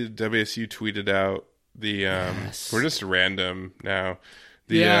see WSU tweeted out the we're just random now,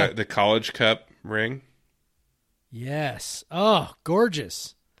 the College Cup ring? Yes. Oh,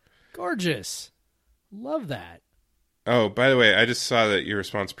 gorgeous. Love that. Oh, by the way, I just saw that your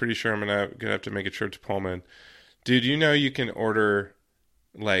response. Pretty sure I'm gonna have to make a trip to Pullman. Dude, you can order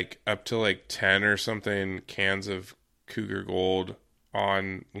like up to like 10 or something cans of Cougar Gold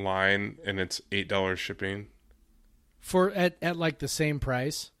online, and it's $8 shipping. For at like the same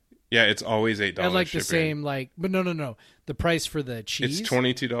price? Yeah, it's always $8 at like shipping. The same but no. The price for the cheese? It's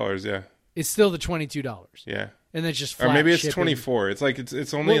 $22, yeah. It's still the $22. Yeah. And then it's just flat or maybe it's shipping. 24. It's like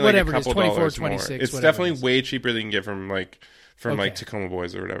it's only Well, like a whatever it is, couple 24, dollars 26, more. It's whatever it definitely is. way cheaper than you can get from like Okay. Tacoma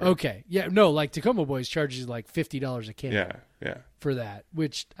Boys or whatever. Okay. Yeah. No, like Tacoma Boys charges you like $50 a can. Yeah. For that,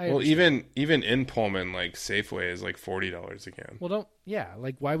 which I Well, understand. even in Pullman, like Safeway is like $40 a can. Well,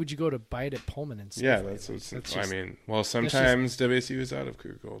 like why would you go to buy it at Pullman and Safeway? Yeah, that's I mean. Well, sometimes WSU is out of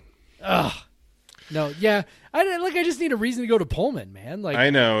Cougar Gold. Ugh. No, yeah. I just need a reason to go to Pullman, man. Like I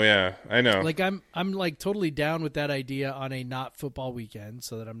know, yeah, I know. Like I'm like totally down with that idea on a not football weekend,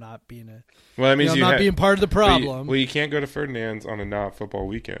 so that I'm not being well, that means I'm not being part of the problem. Well, you can't go to Ferdinand's on a not football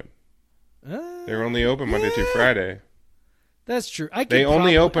weekend. They're only open Monday through Friday. That's true. They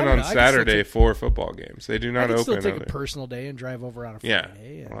only open on Saturday for football games. They do not open. I can still take other. a personal day and drive over on a Yeah.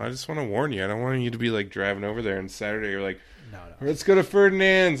 Friday. Well, I just want to warn you. I don't want you to be like driving over there and Saturday you're like, No. let's go to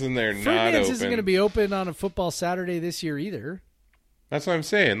Ferdinand's, and they're not Ferdinand's open. isn't going to be open on a football Saturday this year either. That's what I'm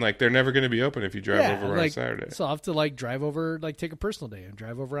saying. Like they're never going to be open if you drive over on a Saturday. So I'll have to like drive over, like take a personal day and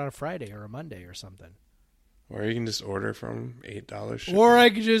drive over on a Friday or a Monday or something. Or you can just order from $8 shipping. Or I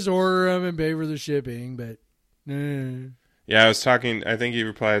could just order them and pay for the shipping, but. Yeah, I was talking. I think he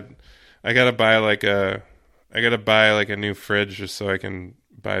replied, "I gotta buy like a new fridge just so I can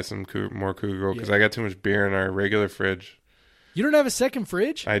buy some more Cougar because I got too much beer in our regular fridge." You don't have a second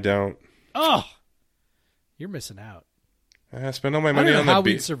fridge? I don't. Oh, you're missing out. I spend all my money I don't on know the how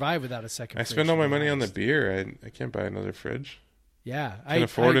beer. we'd survive without a second. I fridge, spend all my money on the honest. beer. I can't buy another fridge. Yeah, I can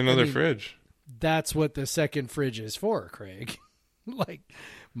afford another fridge. That's what the second fridge is for, Craig. Like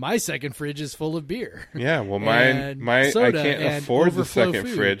my second fridge is full of beer. Yeah, well, And my I soda can't and afford the overflow second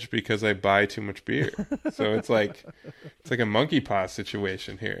food. fridge because I buy too much beer. So it's like a monkey paw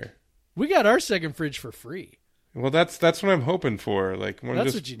situation here. We got our second fridge for free. Well, that's what I'm hoping for. Like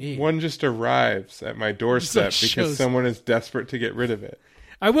That's what you need. one just arrives at my doorstep That because shows- someone is desperate to get rid of it.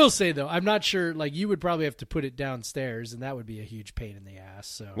 I will say though, I'm not sure. Like you would probably have to put it downstairs, and that would be a huge pain in the ass.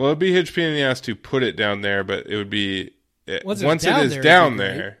 So Well, it'd be a huge pain in the ass to put it down there, but it would be Once once it's down it is there, it'd down be great.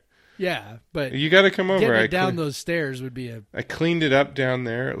 there. yeah, but You got to come over. getting it down those stairs would be a I cleaned it up down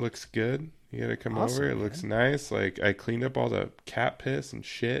there. It looks good. You got to come Awesome, over. It man. looks nice. Like I cleaned up all the cat piss and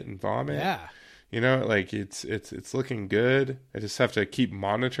shit and vomit. yeah. You know, like it's looking good. I just have to keep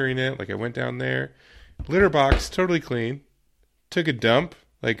monitoring it. Like I went down there, litter box totally clean. Took a dump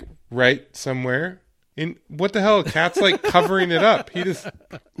like right somewhere. In what the hell? A cat's like covering it up. He just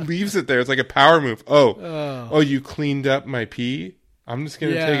leaves it there. It's like a power move. Oh, you cleaned up my pee? I'm just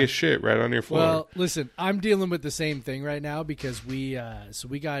gonna Yeah. take a shit right on your floor. Well, listen, I'm dealing with the same thing right now because we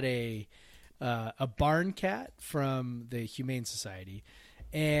got a barn cat from the Humane Society,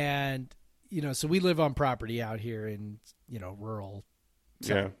 and so we live on property out here in rural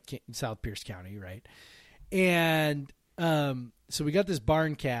South Pierce County, right? And so we got this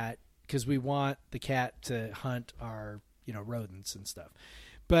barn cat because we want the cat to hunt our rodents and stuff,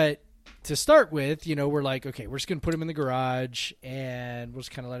 but to start with, we're like, okay, we're just going to put him in the garage and we'll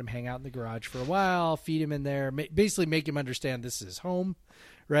just kind of let him hang out in the garage for a while, feed him in there, basically make him understand this is home,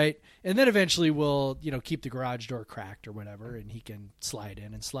 right? And then eventually we'll, keep the garage door cracked or whatever, and he can slide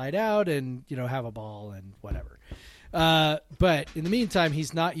in and slide out and, have a ball and whatever. But in the meantime,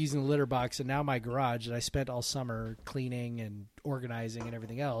 he's not using the litter box, and now my garage that I spent all summer cleaning and organizing and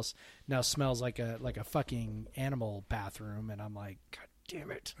everything else now smells like a fucking animal bathroom, and I'm like, God damn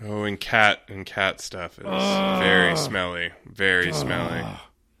it. Oh, and cat stuff is very smelly. Very smelly.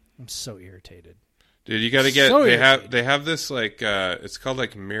 I'm so irritated. Dude, you got to get So they have this like it's called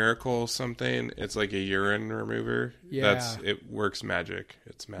like Miracle something. It's like a urine remover. Yeah. It works magic.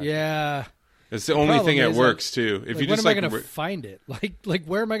 It's magic. Yeah. It's the only thing problem it is, works too. If Like, you when just am I like going to find it? Like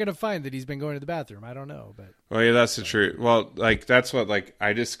where am I going to find that he's been going to the bathroom? I don't know, but well, yeah, that's the truth. Well, like that's what like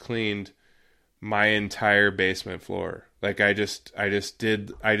I just cleaned my entire basement floor. Like I just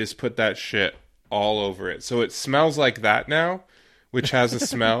put that shit all over it. So it smells like that now, which has a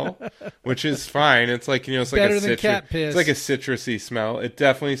smell, which is fine. It's like, it's like Better a than cat piss. It's like a citrusy smell. It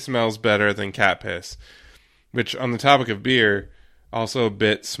definitely smells better than cat piss. Which on the topic of beer, also a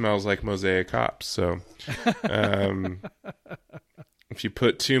bit smells like Mosaic hops. So if you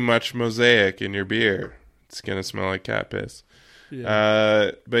put too much Mosaic in your beer, it's gonna smell like cat piss.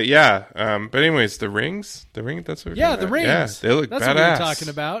 yeah. But anyways, the rings, that's what we're Yeah, talking the about. rings. Yeah, they look That's badass. what we were talking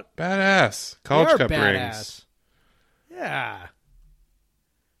about. Badass They college are cup badass. rings. Yeah.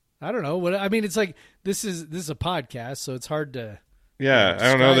 I don't know what I mean. It's like this is a podcast, so it's hard to. Yeah, I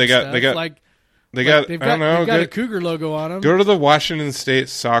don't know. They got they've I got, don't know. they've got a Cougar logo on them. Go to the Washington State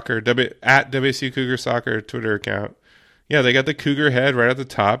Soccer at WC Cougar Soccer Twitter account. Yeah, they got the Cougar head right at the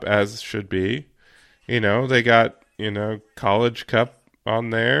top, as should be. They got college cup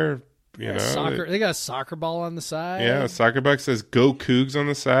on there. you know. Soccer. They got a soccer ball on the side. Yeah, Soccer Buck says "Go Cougs" on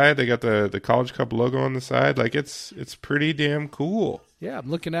the side. They got the College Cup logo on the side. Like it's pretty damn cool. Yeah, I'm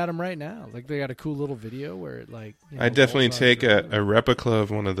looking at them right now. Like they got a cool little video where it like. I'd definitely take a replica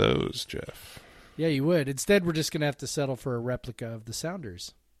of one of those, Jeff. Yeah, you would. Instead, we're just gonna have to settle for a replica of the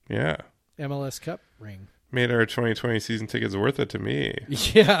Sounders. Yeah. MLS Cup ring. Made our 2020 season tickets worth it to me.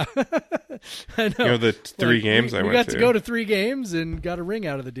 Yeah. I know. You know, the three games I went to. We got to go to 3 games and got a ring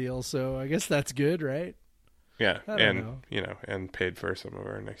out of the deal, so I guess that's good, right? Yeah, know. And paid for some of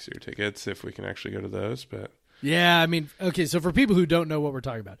our next year tickets if we can actually go to those. But yeah, I mean, okay, so for people who don't know what we're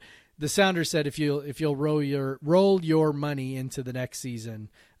talking about, the Sounders said if you'll roll your money into the next season,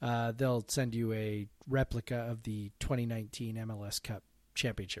 they'll send you a replica of the 2019 MLS Cup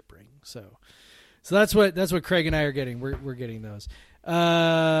championship ring. So that's what Craig and I are getting. We're getting those.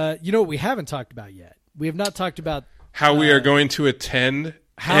 You know what we haven't talked about yet? We have not talked about how we are going to attend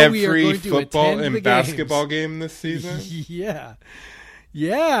every football and basketball game this season.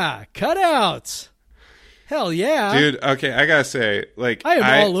 Yeah, cutouts. Hell yeah, dude. Okay, I gotta say, like, I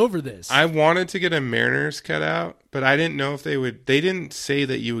am all over this. I wanted to get a Mariners cutout, but I didn't know if they would. They didn't say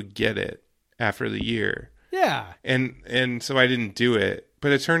that you would get it after the year. Yeah, and so I didn't do it.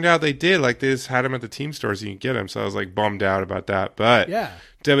 But it turned out they did. Like, they just had them at the team stores and you can get them. So I was, like, bummed out about that. But yeah.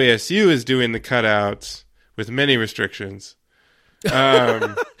 WSU is doing the cutouts with many restrictions.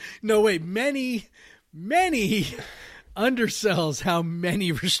 No, wait. Many undersells how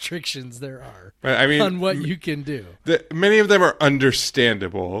many restrictions there are on what you can do. Many of them are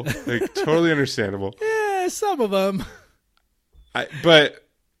understandable. Like, totally understandable. Yeah, some of them.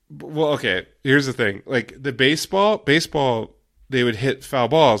 Well, okay. Here's the thing. Like, the baseball, they would hit foul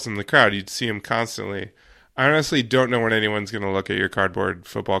balls in the crowd. You'd see them constantly. I honestly don't know when anyone's going to look at your cardboard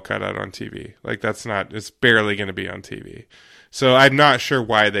football cutout on TV. Like, it's barely going to be on TV. So I'm not sure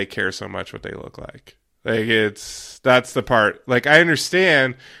why they care so much what they look like. Like, that's the part. Like, I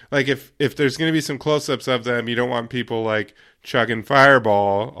understand, like, if there's going to be some close-ups of them, you don't want people, like, chugging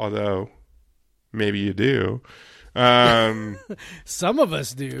Fireball, although maybe you do. Some of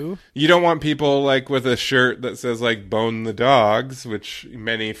us do. You don't want people like with a shirt that says like "Bone the Dogs," which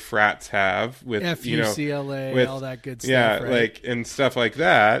many frats have with FUCLA, with, all that good stuff. Yeah, right? like and stuff like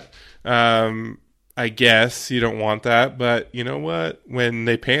that. I guess you don't want that, but you know what? When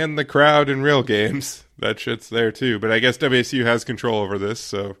they pan the crowd in real games, that shit's there too. But I guess WSU has control over this,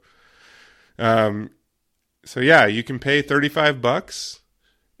 so yeah, you can pay $35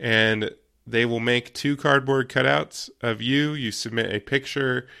 and they will make 2 cardboard cutouts of you. You submit a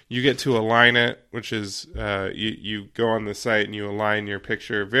picture. You get to align it, which is you go on the site and you align your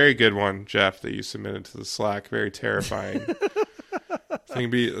picture. Very good one, Jeff, that you submitted to the Slack. Very terrifying.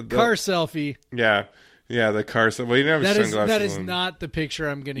 Car selfie. Yeah. Yeah, the car. Well, you didn't have sunglasses on. That is not the picture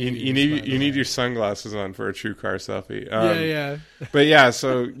I'm going to use. You need your sunglasses on for a true car selfie. Yeah. But yeah,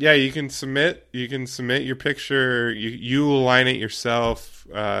 so yeah, you can submit your picture. You align it yourself.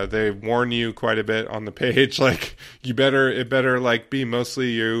 They warn you quite a bit on the page. Like it better like be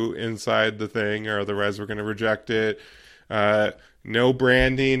mostly you inside the thing, or otherwise we're going to reject it. No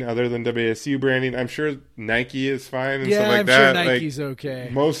branding other than WSU branding. I'm sure Nike is fine and stuff like that. I'm sure Nike's okay.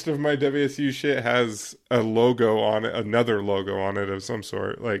 Most of my WSU shit has a logo on it, another logo on it of some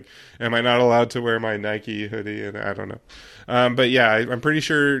sort. Like, am I not allowed to wear my Nike hoodie? And I don't know. But yeah, I'm pretty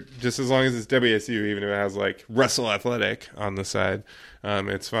sure just as long as it's WSU, even if it has like Russell Athletic on the side,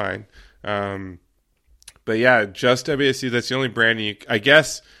 it's fine. But yeah, just WSU. That's the only branding. I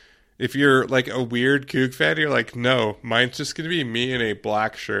guess. If you're like a weird Coug fan, you're like, no, mine's just going to be me in a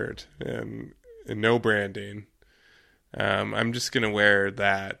black shirt and no branding. I'm just going to wear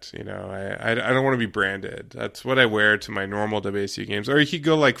that. You know, I don't want to be branded. That's what I wear to my normal WSU games. Or you could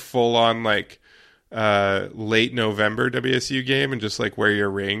go like full on like late November WSU game and just like wear your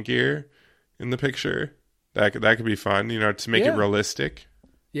rain gear in the picture. That could be fun, you know, to make it realistic.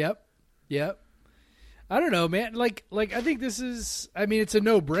 Yep. I don't know, man. Like I think this is. I mean, it's a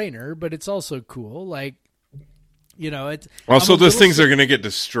no-brainer, but it's also cool. Like, you know, it's also those things are going to get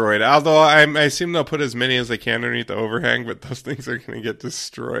destroyed. Although I assume they'll put as many as they can underneath the overhang, but those things are going to get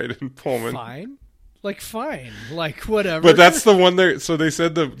destroyed in Pullman. Fine, like whatever. But that's the one there. So they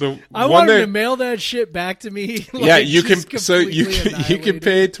said the I one want there, to mail that shit back to me. Like, yeah, you can. So you can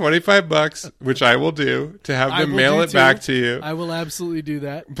pay $25, which I will do, to have them mail it back to you. I will absolutely do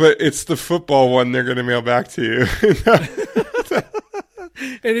that. But it's the football one they're going to mail back to you.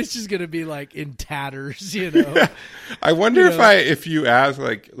 And it's just going to be like in tatters, you know. Yeah. I wonder if you ask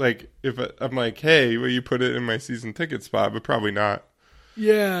like if I'm like, hey, will you put it in my season ticket spot? But probably not.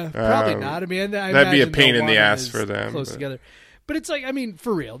 Yeah, probably not. I mean, that'd be a pain in the ass for them. Close together. But it's like, I mean,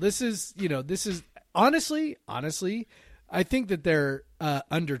 for real, this is honestly, I think that they're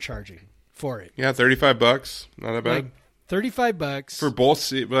undercharging for it. Yeah, $35, not that bad. Like $35 For both,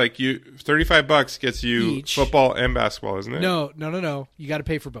 $35 gets you each. football and basketball, isn't it? No. You got to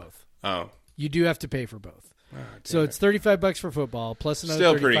pay for both. Oh. You do have to pay for both. Oh, So it's $35 for football plus another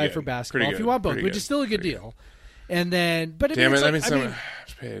Still pretty $35 good. for basketball Pretty if you good. want both, Pretty which good. is still a good Pretty deal. And then, but Damn it, it's that like, means I mean,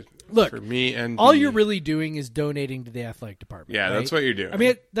 paid look, for me and all the- you're really doing is donating to the athletic department. Yeah, right? that's what you're doing. I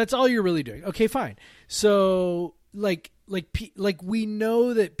mean, that's all you're really doing. Okay, fine. So, like we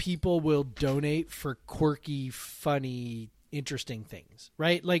know that people will donate for quirky, funny, interesting things,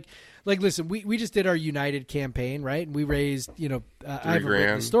 right? Like listen, we just did our United campaign, right? And we raised, I haven't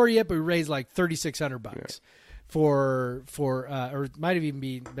written the story yet, but we raised like $3,600 for or it might have even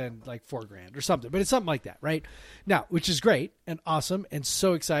been like $4,000 or something, but it's something like that, right? Now, which is great and awesome and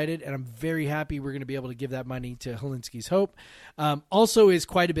so excited, and I'm very happy we're going to be able to give that money to Helinski's Hope. Also is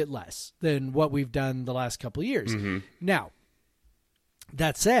quite a bit less than what we've done the last couple of years. Mm-hmm. Now,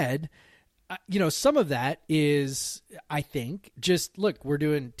 that said, some of that is, I think, just look, we're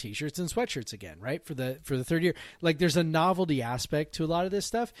doing T-shirts and sweatshirts again, right? For the third year, like there's a novelty aspect to a lot of this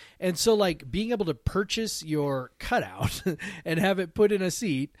stuff, and so like being able to purchase your cutout and have it put in a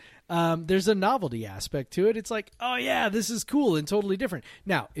seat, there's a novelty aspect to it. It's like, oh yeah, this is cool and totally different.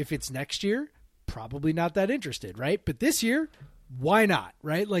 Now, if it's next year, probably not that interested, right? But this year, why not,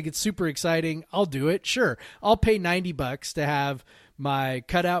 right? Like it's super exciting. I'll do it. Sure, I'll pay $90 to have my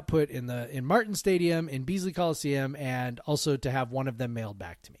cutout put in Martin Stadium, in Beasley Coliseum, and also to have one of them mailed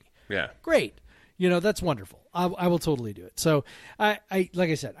back to me. Yeah. Great. That's wonderful. I will totally do it. So I like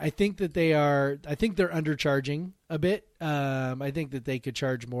I said, I think they're undercharging a bit. I think that they could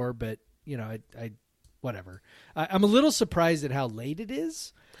charge more, but I whatever. I'm a little surprised at how late it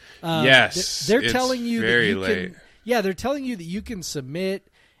is. Yes. They're it's telling you very that you late. can. Yeah, they're telling you that you can submit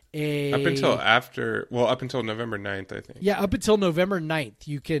Up until November 9th, I think. Yeah, up until November 9th,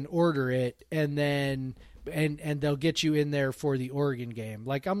 you can order it, and then and they'll get you in there for the Oregon game.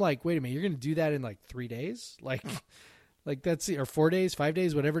 Like, I'm like, wait a minute, you're going to do that in like 3 days? Like that's, or 4 days, 5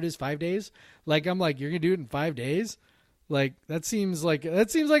 days, whatever it is, 5 days? Like, I'm like, you're going to do it in 5 days? Like, that seems like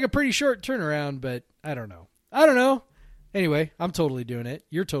a pretty short turnaround, but I don't know. Anyway, I'm totally doing it.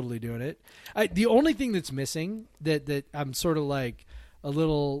 You're totally doing it. The only thing that's missing that I'm sort of like a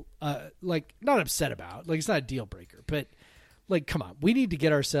little like not upset about, like it's not a deal breaker, but like, come on, we need to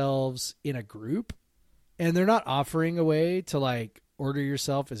get ourselves in a group, and they're not offering a way to like order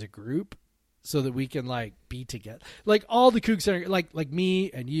yourself as a group so that we can like be together. Like all the Coug Center, like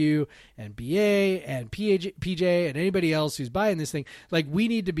me and you and BA and PJ and anybody else who's buying this thing, like we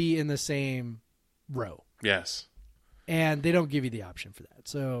need to be in the same row. Yes. And they don't give you the option for that.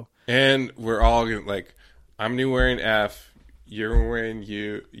 So, and we're all gonna, like, I'm gonna be wearing F, you're wearing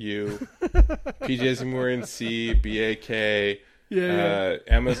U, PJ's gonna be wearing C, BAK. Yeah.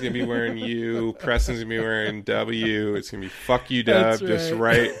 Emma's gonna be wearing U. Preston's gonna be wearing W. It's gonna be fuck you, Dub. That's Just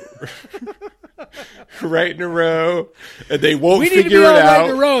right. right in a row, and they won't we need to be figure all it right out.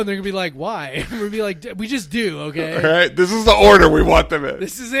 in a row, and they're gonna be like, "Why?" We'll be like, "We just do, okay? All right, this is the order we want them in.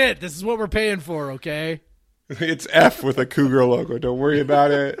 This is it. This is what we're paying for, okay?" It's F with a Cougar logo. Don't worry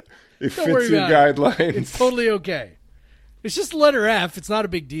about it. It Don't fits worry your about it. guidelines. It's totally okay. It's just the letter F. It's not a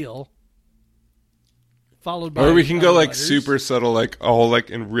big deal. Followed by, Or we can go like letters. super subtle, like all like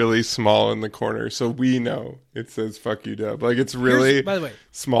in really small in the corner, so we know it says "fuck you, Dub." Like it's really, by the way,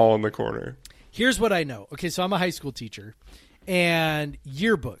 small in the corner. Here's what I know. Okay, so I'm a high school teacher, and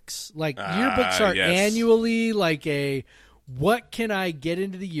yearbooks are yes. annually like a what can I get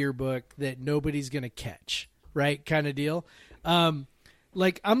into the yearbook that nobody's going to catch, right? Kind of deal.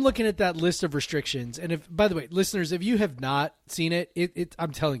 Like I'm looking at that list of restrictions, and if, by the way, listeners, if you have not seen it,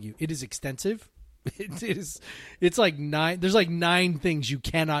 I'm telling you, it is extensive. It's like 9. There's like 9 things you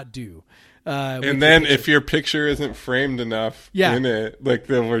cannot do. And then if your picture isn't framed enough in it, like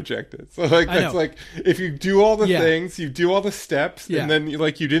they'll reject it. So like that's like if you do all the things, you do all the steps, and then you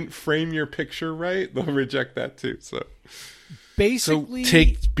didn't frame your picture right, they'll reject that too. So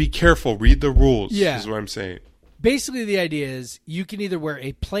basically, be careful, read the rules. Yeah. Is what I'm saying. Basically, the idea is you can either wear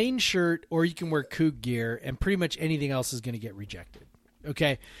a plain shirt or you can wear Coug gear, and pretty much anything else is going to get rejected.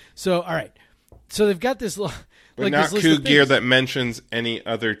 Okay, so all right, so they've got this, But like not this list Coug of gear things. that mentions any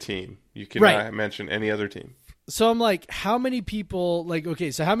other team. You cannot mention any other team. So I'm like, how many people? Like,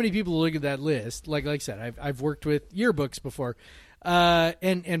 okay, so how many people look at that list? Like I said, I've worked with yearbooks before,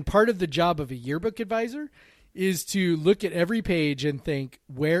 and part of the job of a yearbook advisor is to look at every page and think,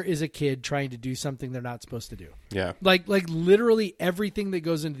 where is a kid trying to do something they're not supposed to do? Yeah. Like literally everything that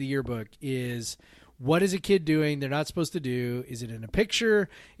goes into the yearbook is what is a kid doing they're not supposed to do? Is it in a picture?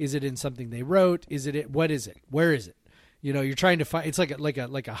 Is it in something they wrote? What is it? Where is it? You're trying to find. It's like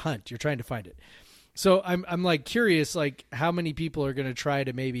a hunt. You're trying to find it. So I'm like curious, like how many people are going to try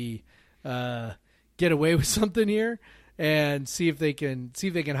to maybe get away with something here and see if they can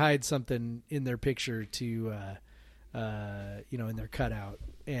hide something in their picture to in their cutout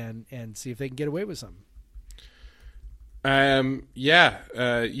and see if they can get away with something.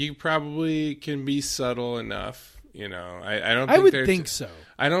 You probably can be subtle enough. I would think so.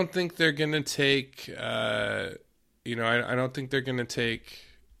 I don't think they're gonna take. I don't think they're gonna take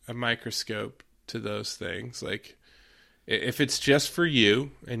a microscope to those things. Like, if it's just for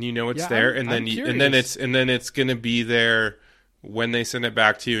you and it's there, and then it's gonna be there when they send it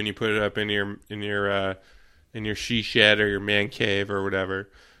back to you, and you put it up in your she shed or your man cave or whatever.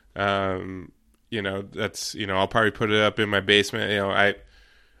 That's I'll probably put it up in my basement.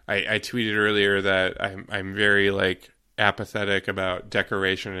 I tweeted earlier that I'm very like apathetic about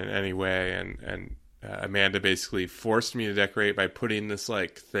decoration in any way, and Amanda basically forced me to decorate by putting this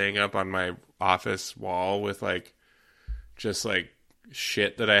like thing up on my office wall with like just like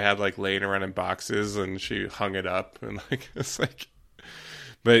shit that I had like laying around in boxes, and she hung it up, and like it's like.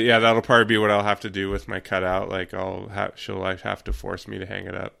 But yeah, that'll probably be what I'll have to do with my cutout. Like she'll have to force me to hang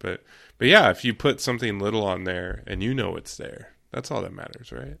it up. But yeah, if you put something little on there and it's there, that's all that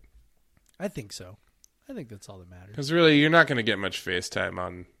matters, right? I think so. I think that's all that matters. Because really, you're not going to get much FaceTime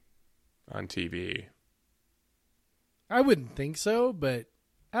on TV. I wouldn't think so, but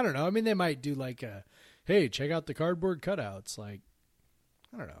I don't know. I mean, they might do like hey, check out the cardboard cutouts. Like,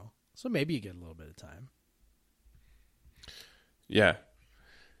 I don't know. So maybe you get a little bit of time. Yeah.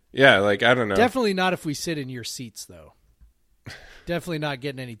 Yeah, like, I don't know. Definitely not if we sit in your seats, though. Definitely not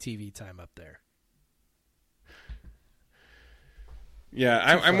getting any TV time up there. Yeah,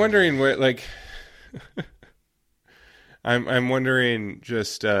 I'm wondering what, like, I'm wondering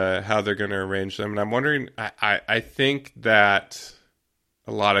just how they're going to arrange them. And I'm wondering, I think that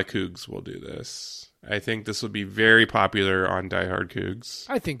a lot of Cougs will do this. I think this will be very popular on Die Hard Cougs.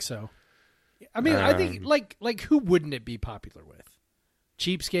 I think so. I mean, I think, like who wouldn't it be popular with?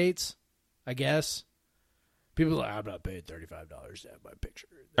 Cheapskates, I guess. People are like, I'm not paying $35 to have my picture.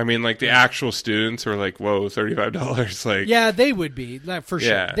 I mean, like the actual students are like, whoa, $35. Like, yeah, they would be for sure.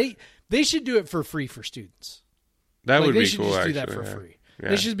 Yeah. They should do it for free for students. That would be cool. They should just do that for free. Yeah.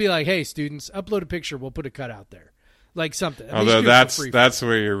 They should be like, hey, students, upload a picture. We'll put a cutout there, like something. Although that's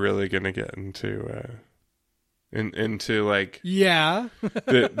where you're really gonna get into like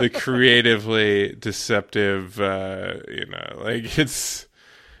the creatively deceptive. Like it's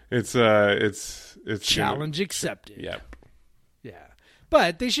challenge accepted. Yep. Yeah.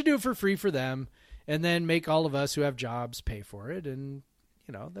 But they should do it for free for them, and then make all of us who have jobs pay for it, and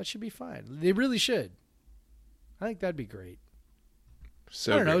that should be fine. They really should. I think that'd be great.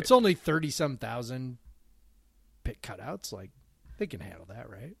 So I don't know. great. It's only 30-some thousand pick cutouts. Like, they can handle that,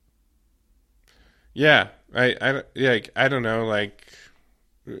 right? Yeah. I don't know. Like,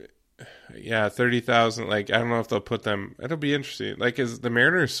 yeah, 30,000. Like, I don't know if they'll put them. It'll be interesting. Like, the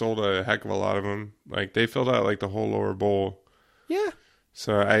Mariners sold a heck of a lot of them. Like, they filled out like the whole lower bowl. Yeah.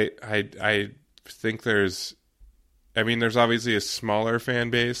 So I think there's obviously a smaller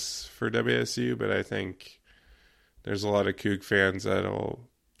fan base for WSU, but I think there's a lot of Coug fans that'll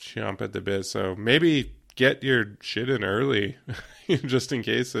jump at the bit. So maybe get your shit in early, just in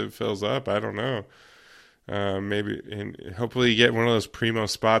case it fills up. I don't know. Maybe, and hopefully you get one of those primo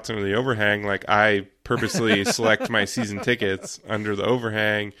spots under the overhang. Like, I purposely select my season tickets under the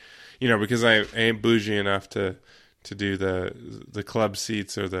overhang, because I ain't bougie enough to do the club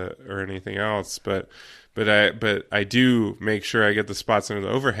seats or anything else. But I do make sure I get the spots under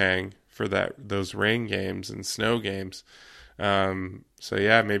the overhang for those rain games and snow games. So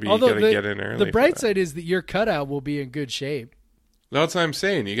yeah, maybe you got to get in early. The bright side is that your cutout will be in good shape. That's what I'm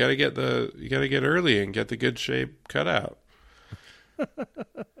saying. You got to get early and get the good shape cutout.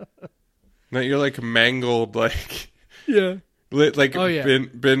 Not you're like mangled, like yeah, like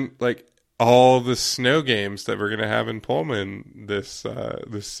been like all the snow games that we're gonna have in Pullman this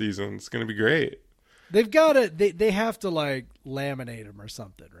season. It's gonna be great. They've got to. They have to like laminate them or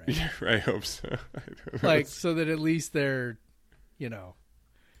something, right? Yeah, I hope so. Like, so that at least they're,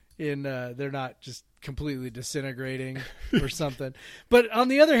 they're not just completely disintegrating or something. But on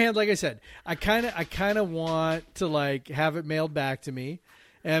the other hand, like I said, I kind of want to like have it mailed back to me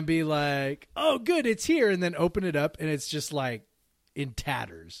and be like, oh, good, it's here, and then open it up and it's just like in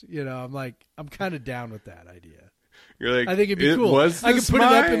tatters. I'm kind of down with that idea. You're like, I think it'd be cool. I could put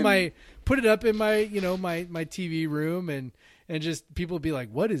it up in my my TV room and And just people would be like,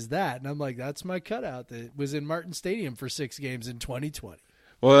 what is that? And I'm like, that's my cutout that was in Martin Stadium for 6 games in 2020.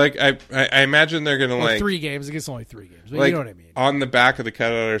 Well, like I imagine they're gonna Or 3 games. I guess only 3 games. But like, you know what I mean. on the back of the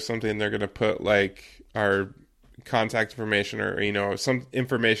cutout or something, they're gonna put like our contact information or some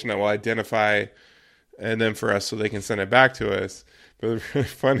information that will identify, and then for us so they can send it back to us. But it's really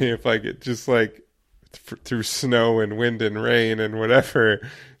funny if like it just like through snow and wind and rain and whatever,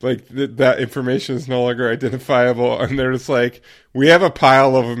 like that information is no longer identifiable, and they're just like, we have a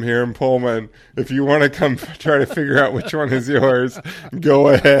pile of them here in Pullman. If you want to come try to figure out which one is yours, go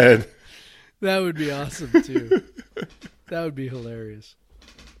ahead. That would be awesome too. That would be hilarious.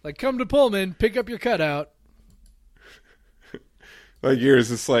 Like, come to Pullman, pick up your cutout. Like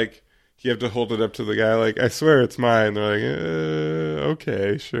yours, it's like you have to hold it up to the guy. Like, I swear it's mine. They're like,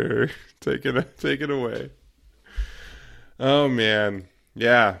 okay, sure, take it away. Oh man,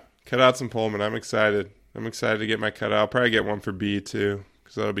 yeah, cutouts in Pullman. I'm excited. I'm excited to get my cutout. I'll probably get one for B too,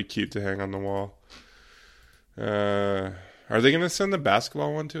 because that'll be cute to hang on the wall. Are they going to send the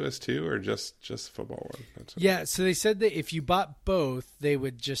basketball one to us too, or just the football one? Yeah, so they said that if you bought both, they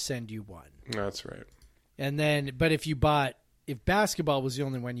would just send you one. That's right. And then, but if basketball was the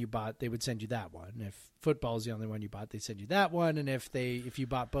only one you bought, they would send you that one. If football is the only one you bought, they send you that one. And if you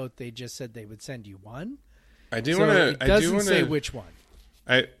bought both, they just said they would send you one. It doesn't say which one.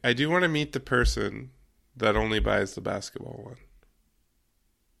 I do want to meet the person that only buys the basketball one.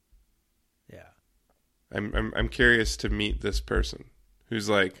 Yeah. I'm curious to meet this person who's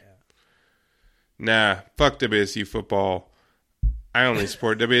like, nah, fuck WSU football. I only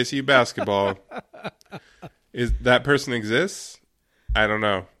support WSU basketball. Is that person exists? I don't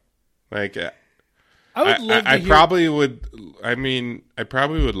know. Like, I would love to I hear... probably would. I mean, I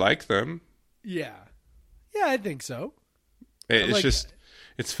probably would like them. Yeah, I think so.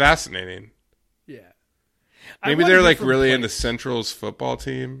 It's fascinating. Yeah, maybe they're like really into Central's football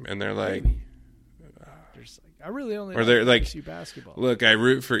team, and they're like, I really only. Or they're like, WSU basketball. Look, I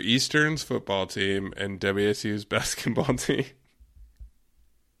root for Eastern's football team and WSU's basketball team.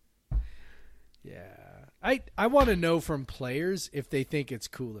 Yeah, I want to know from players if they think it's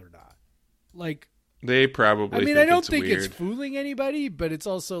cool or not. Like, they probably. I mean, think I don't it's think weird. it's fooling anybody, but it's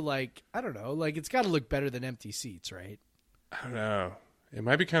also like, I don't know, like it's got to look better than empty seats, right? I don't know. It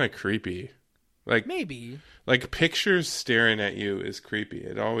might be kind of creepy. Like, maybe. Like, pictures staring at you is creepy.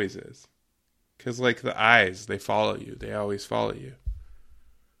 It always is. Because, like, the eyes, they follow you. They always follow you.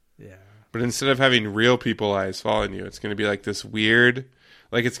 Yeah. But instead of having real people eyes following you, it's going to be like this weird...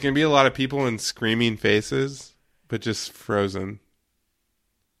 Like, it's going to be a lot of people in screaming faces, but just frozen.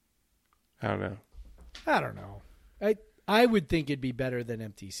 I don't know. I would think it'd be better than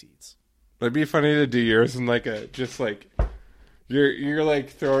empty seats. It'd be funny to do yours in like a... Just like... You're like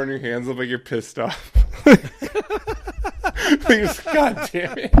throwing your hands up like you're pissed off. Like, God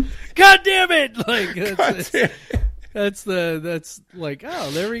damn it! God damn it! Like that's like,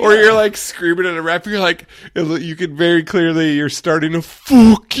 oh, there we go. Or you're like screaming at a rap. You're like, you can very clearly you're starting to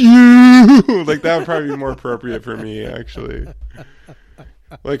fuck you. Like, that would probably be more appropriate for me, actually.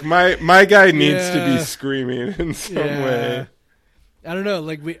 Like, my guy needs to be screaming in some way. I don't know.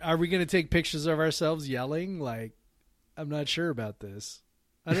 Like, are we going to take pictures of ourselves yelling? Like, I'm not sure about this.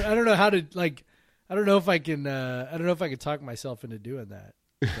 I don't know how to, like, I don't know if I can talk myself into doing that.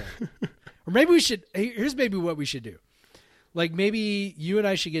 But, or maybe we should, here's maybe what we should do. Like, maybe you and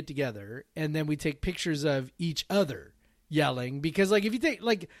I should get together and then we take pictures of each other yelling, because like if you take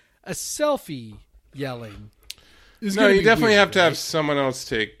like a selfie yelling. No, you definitely have to have someone else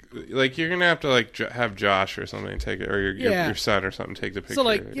take, like, you're going to have to like have Josh or something take it, or your son or something take the picture. So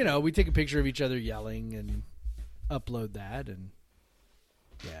like, we take a picture of each other yelling and upload that, and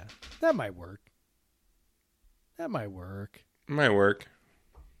yeah, that might work. Might work.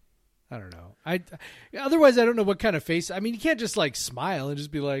 I don't know. Otherwise I don't know what kind of face. I mean, you can't just like smile and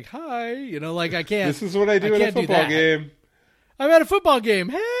just be like, "Hi," like I can't. This is what I do at a football game. I'm at a football game.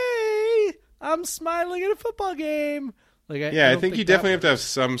 Hey, I'm smiling at a football game. Like, I think you definitely have to have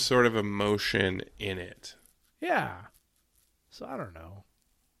some sort of emotion in it. Yeah. So I don't know.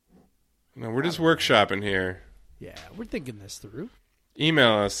 No, we're just workshopping here. Yeah, we're thinking this through.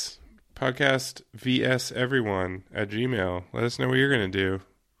 Email us, podcastvseveryone@gmail.com. Let us know what you're going to do.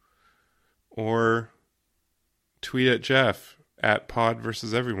 Or tweet at Jeff at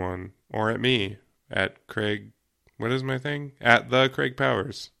 @podversuseveryone, or at me at Craig. What is my thing? At the Craig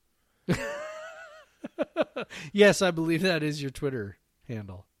Powers. Yes, I believe that is your Twitter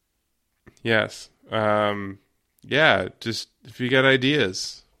handle. Yes. Yeah, just if you got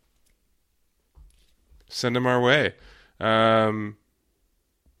ideas, send them our way. I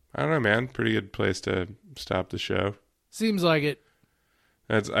don't know, man. Pretty good place to stop the show. Seems like it.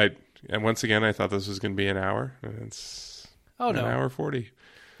 And once again, I thought this was going to be an hour. And it's an hour 40.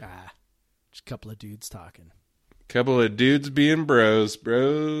 Just a couple of dudes talking. Couple of dudes being bros.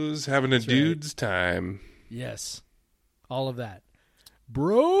 Bros having a dude's time. Yes. All of that.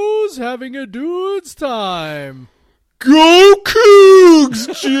 Bros having a dude's time. Go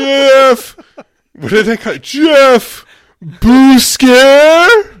Cougs, Jeff! What did I call it? Jeff! Boo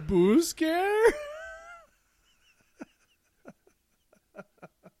Scare? Boo Scare?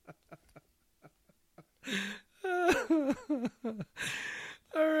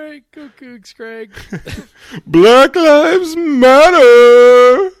 All right, go Cougs, Craig. Black Lives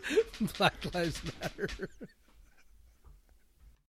Matter! Black Lives Matter.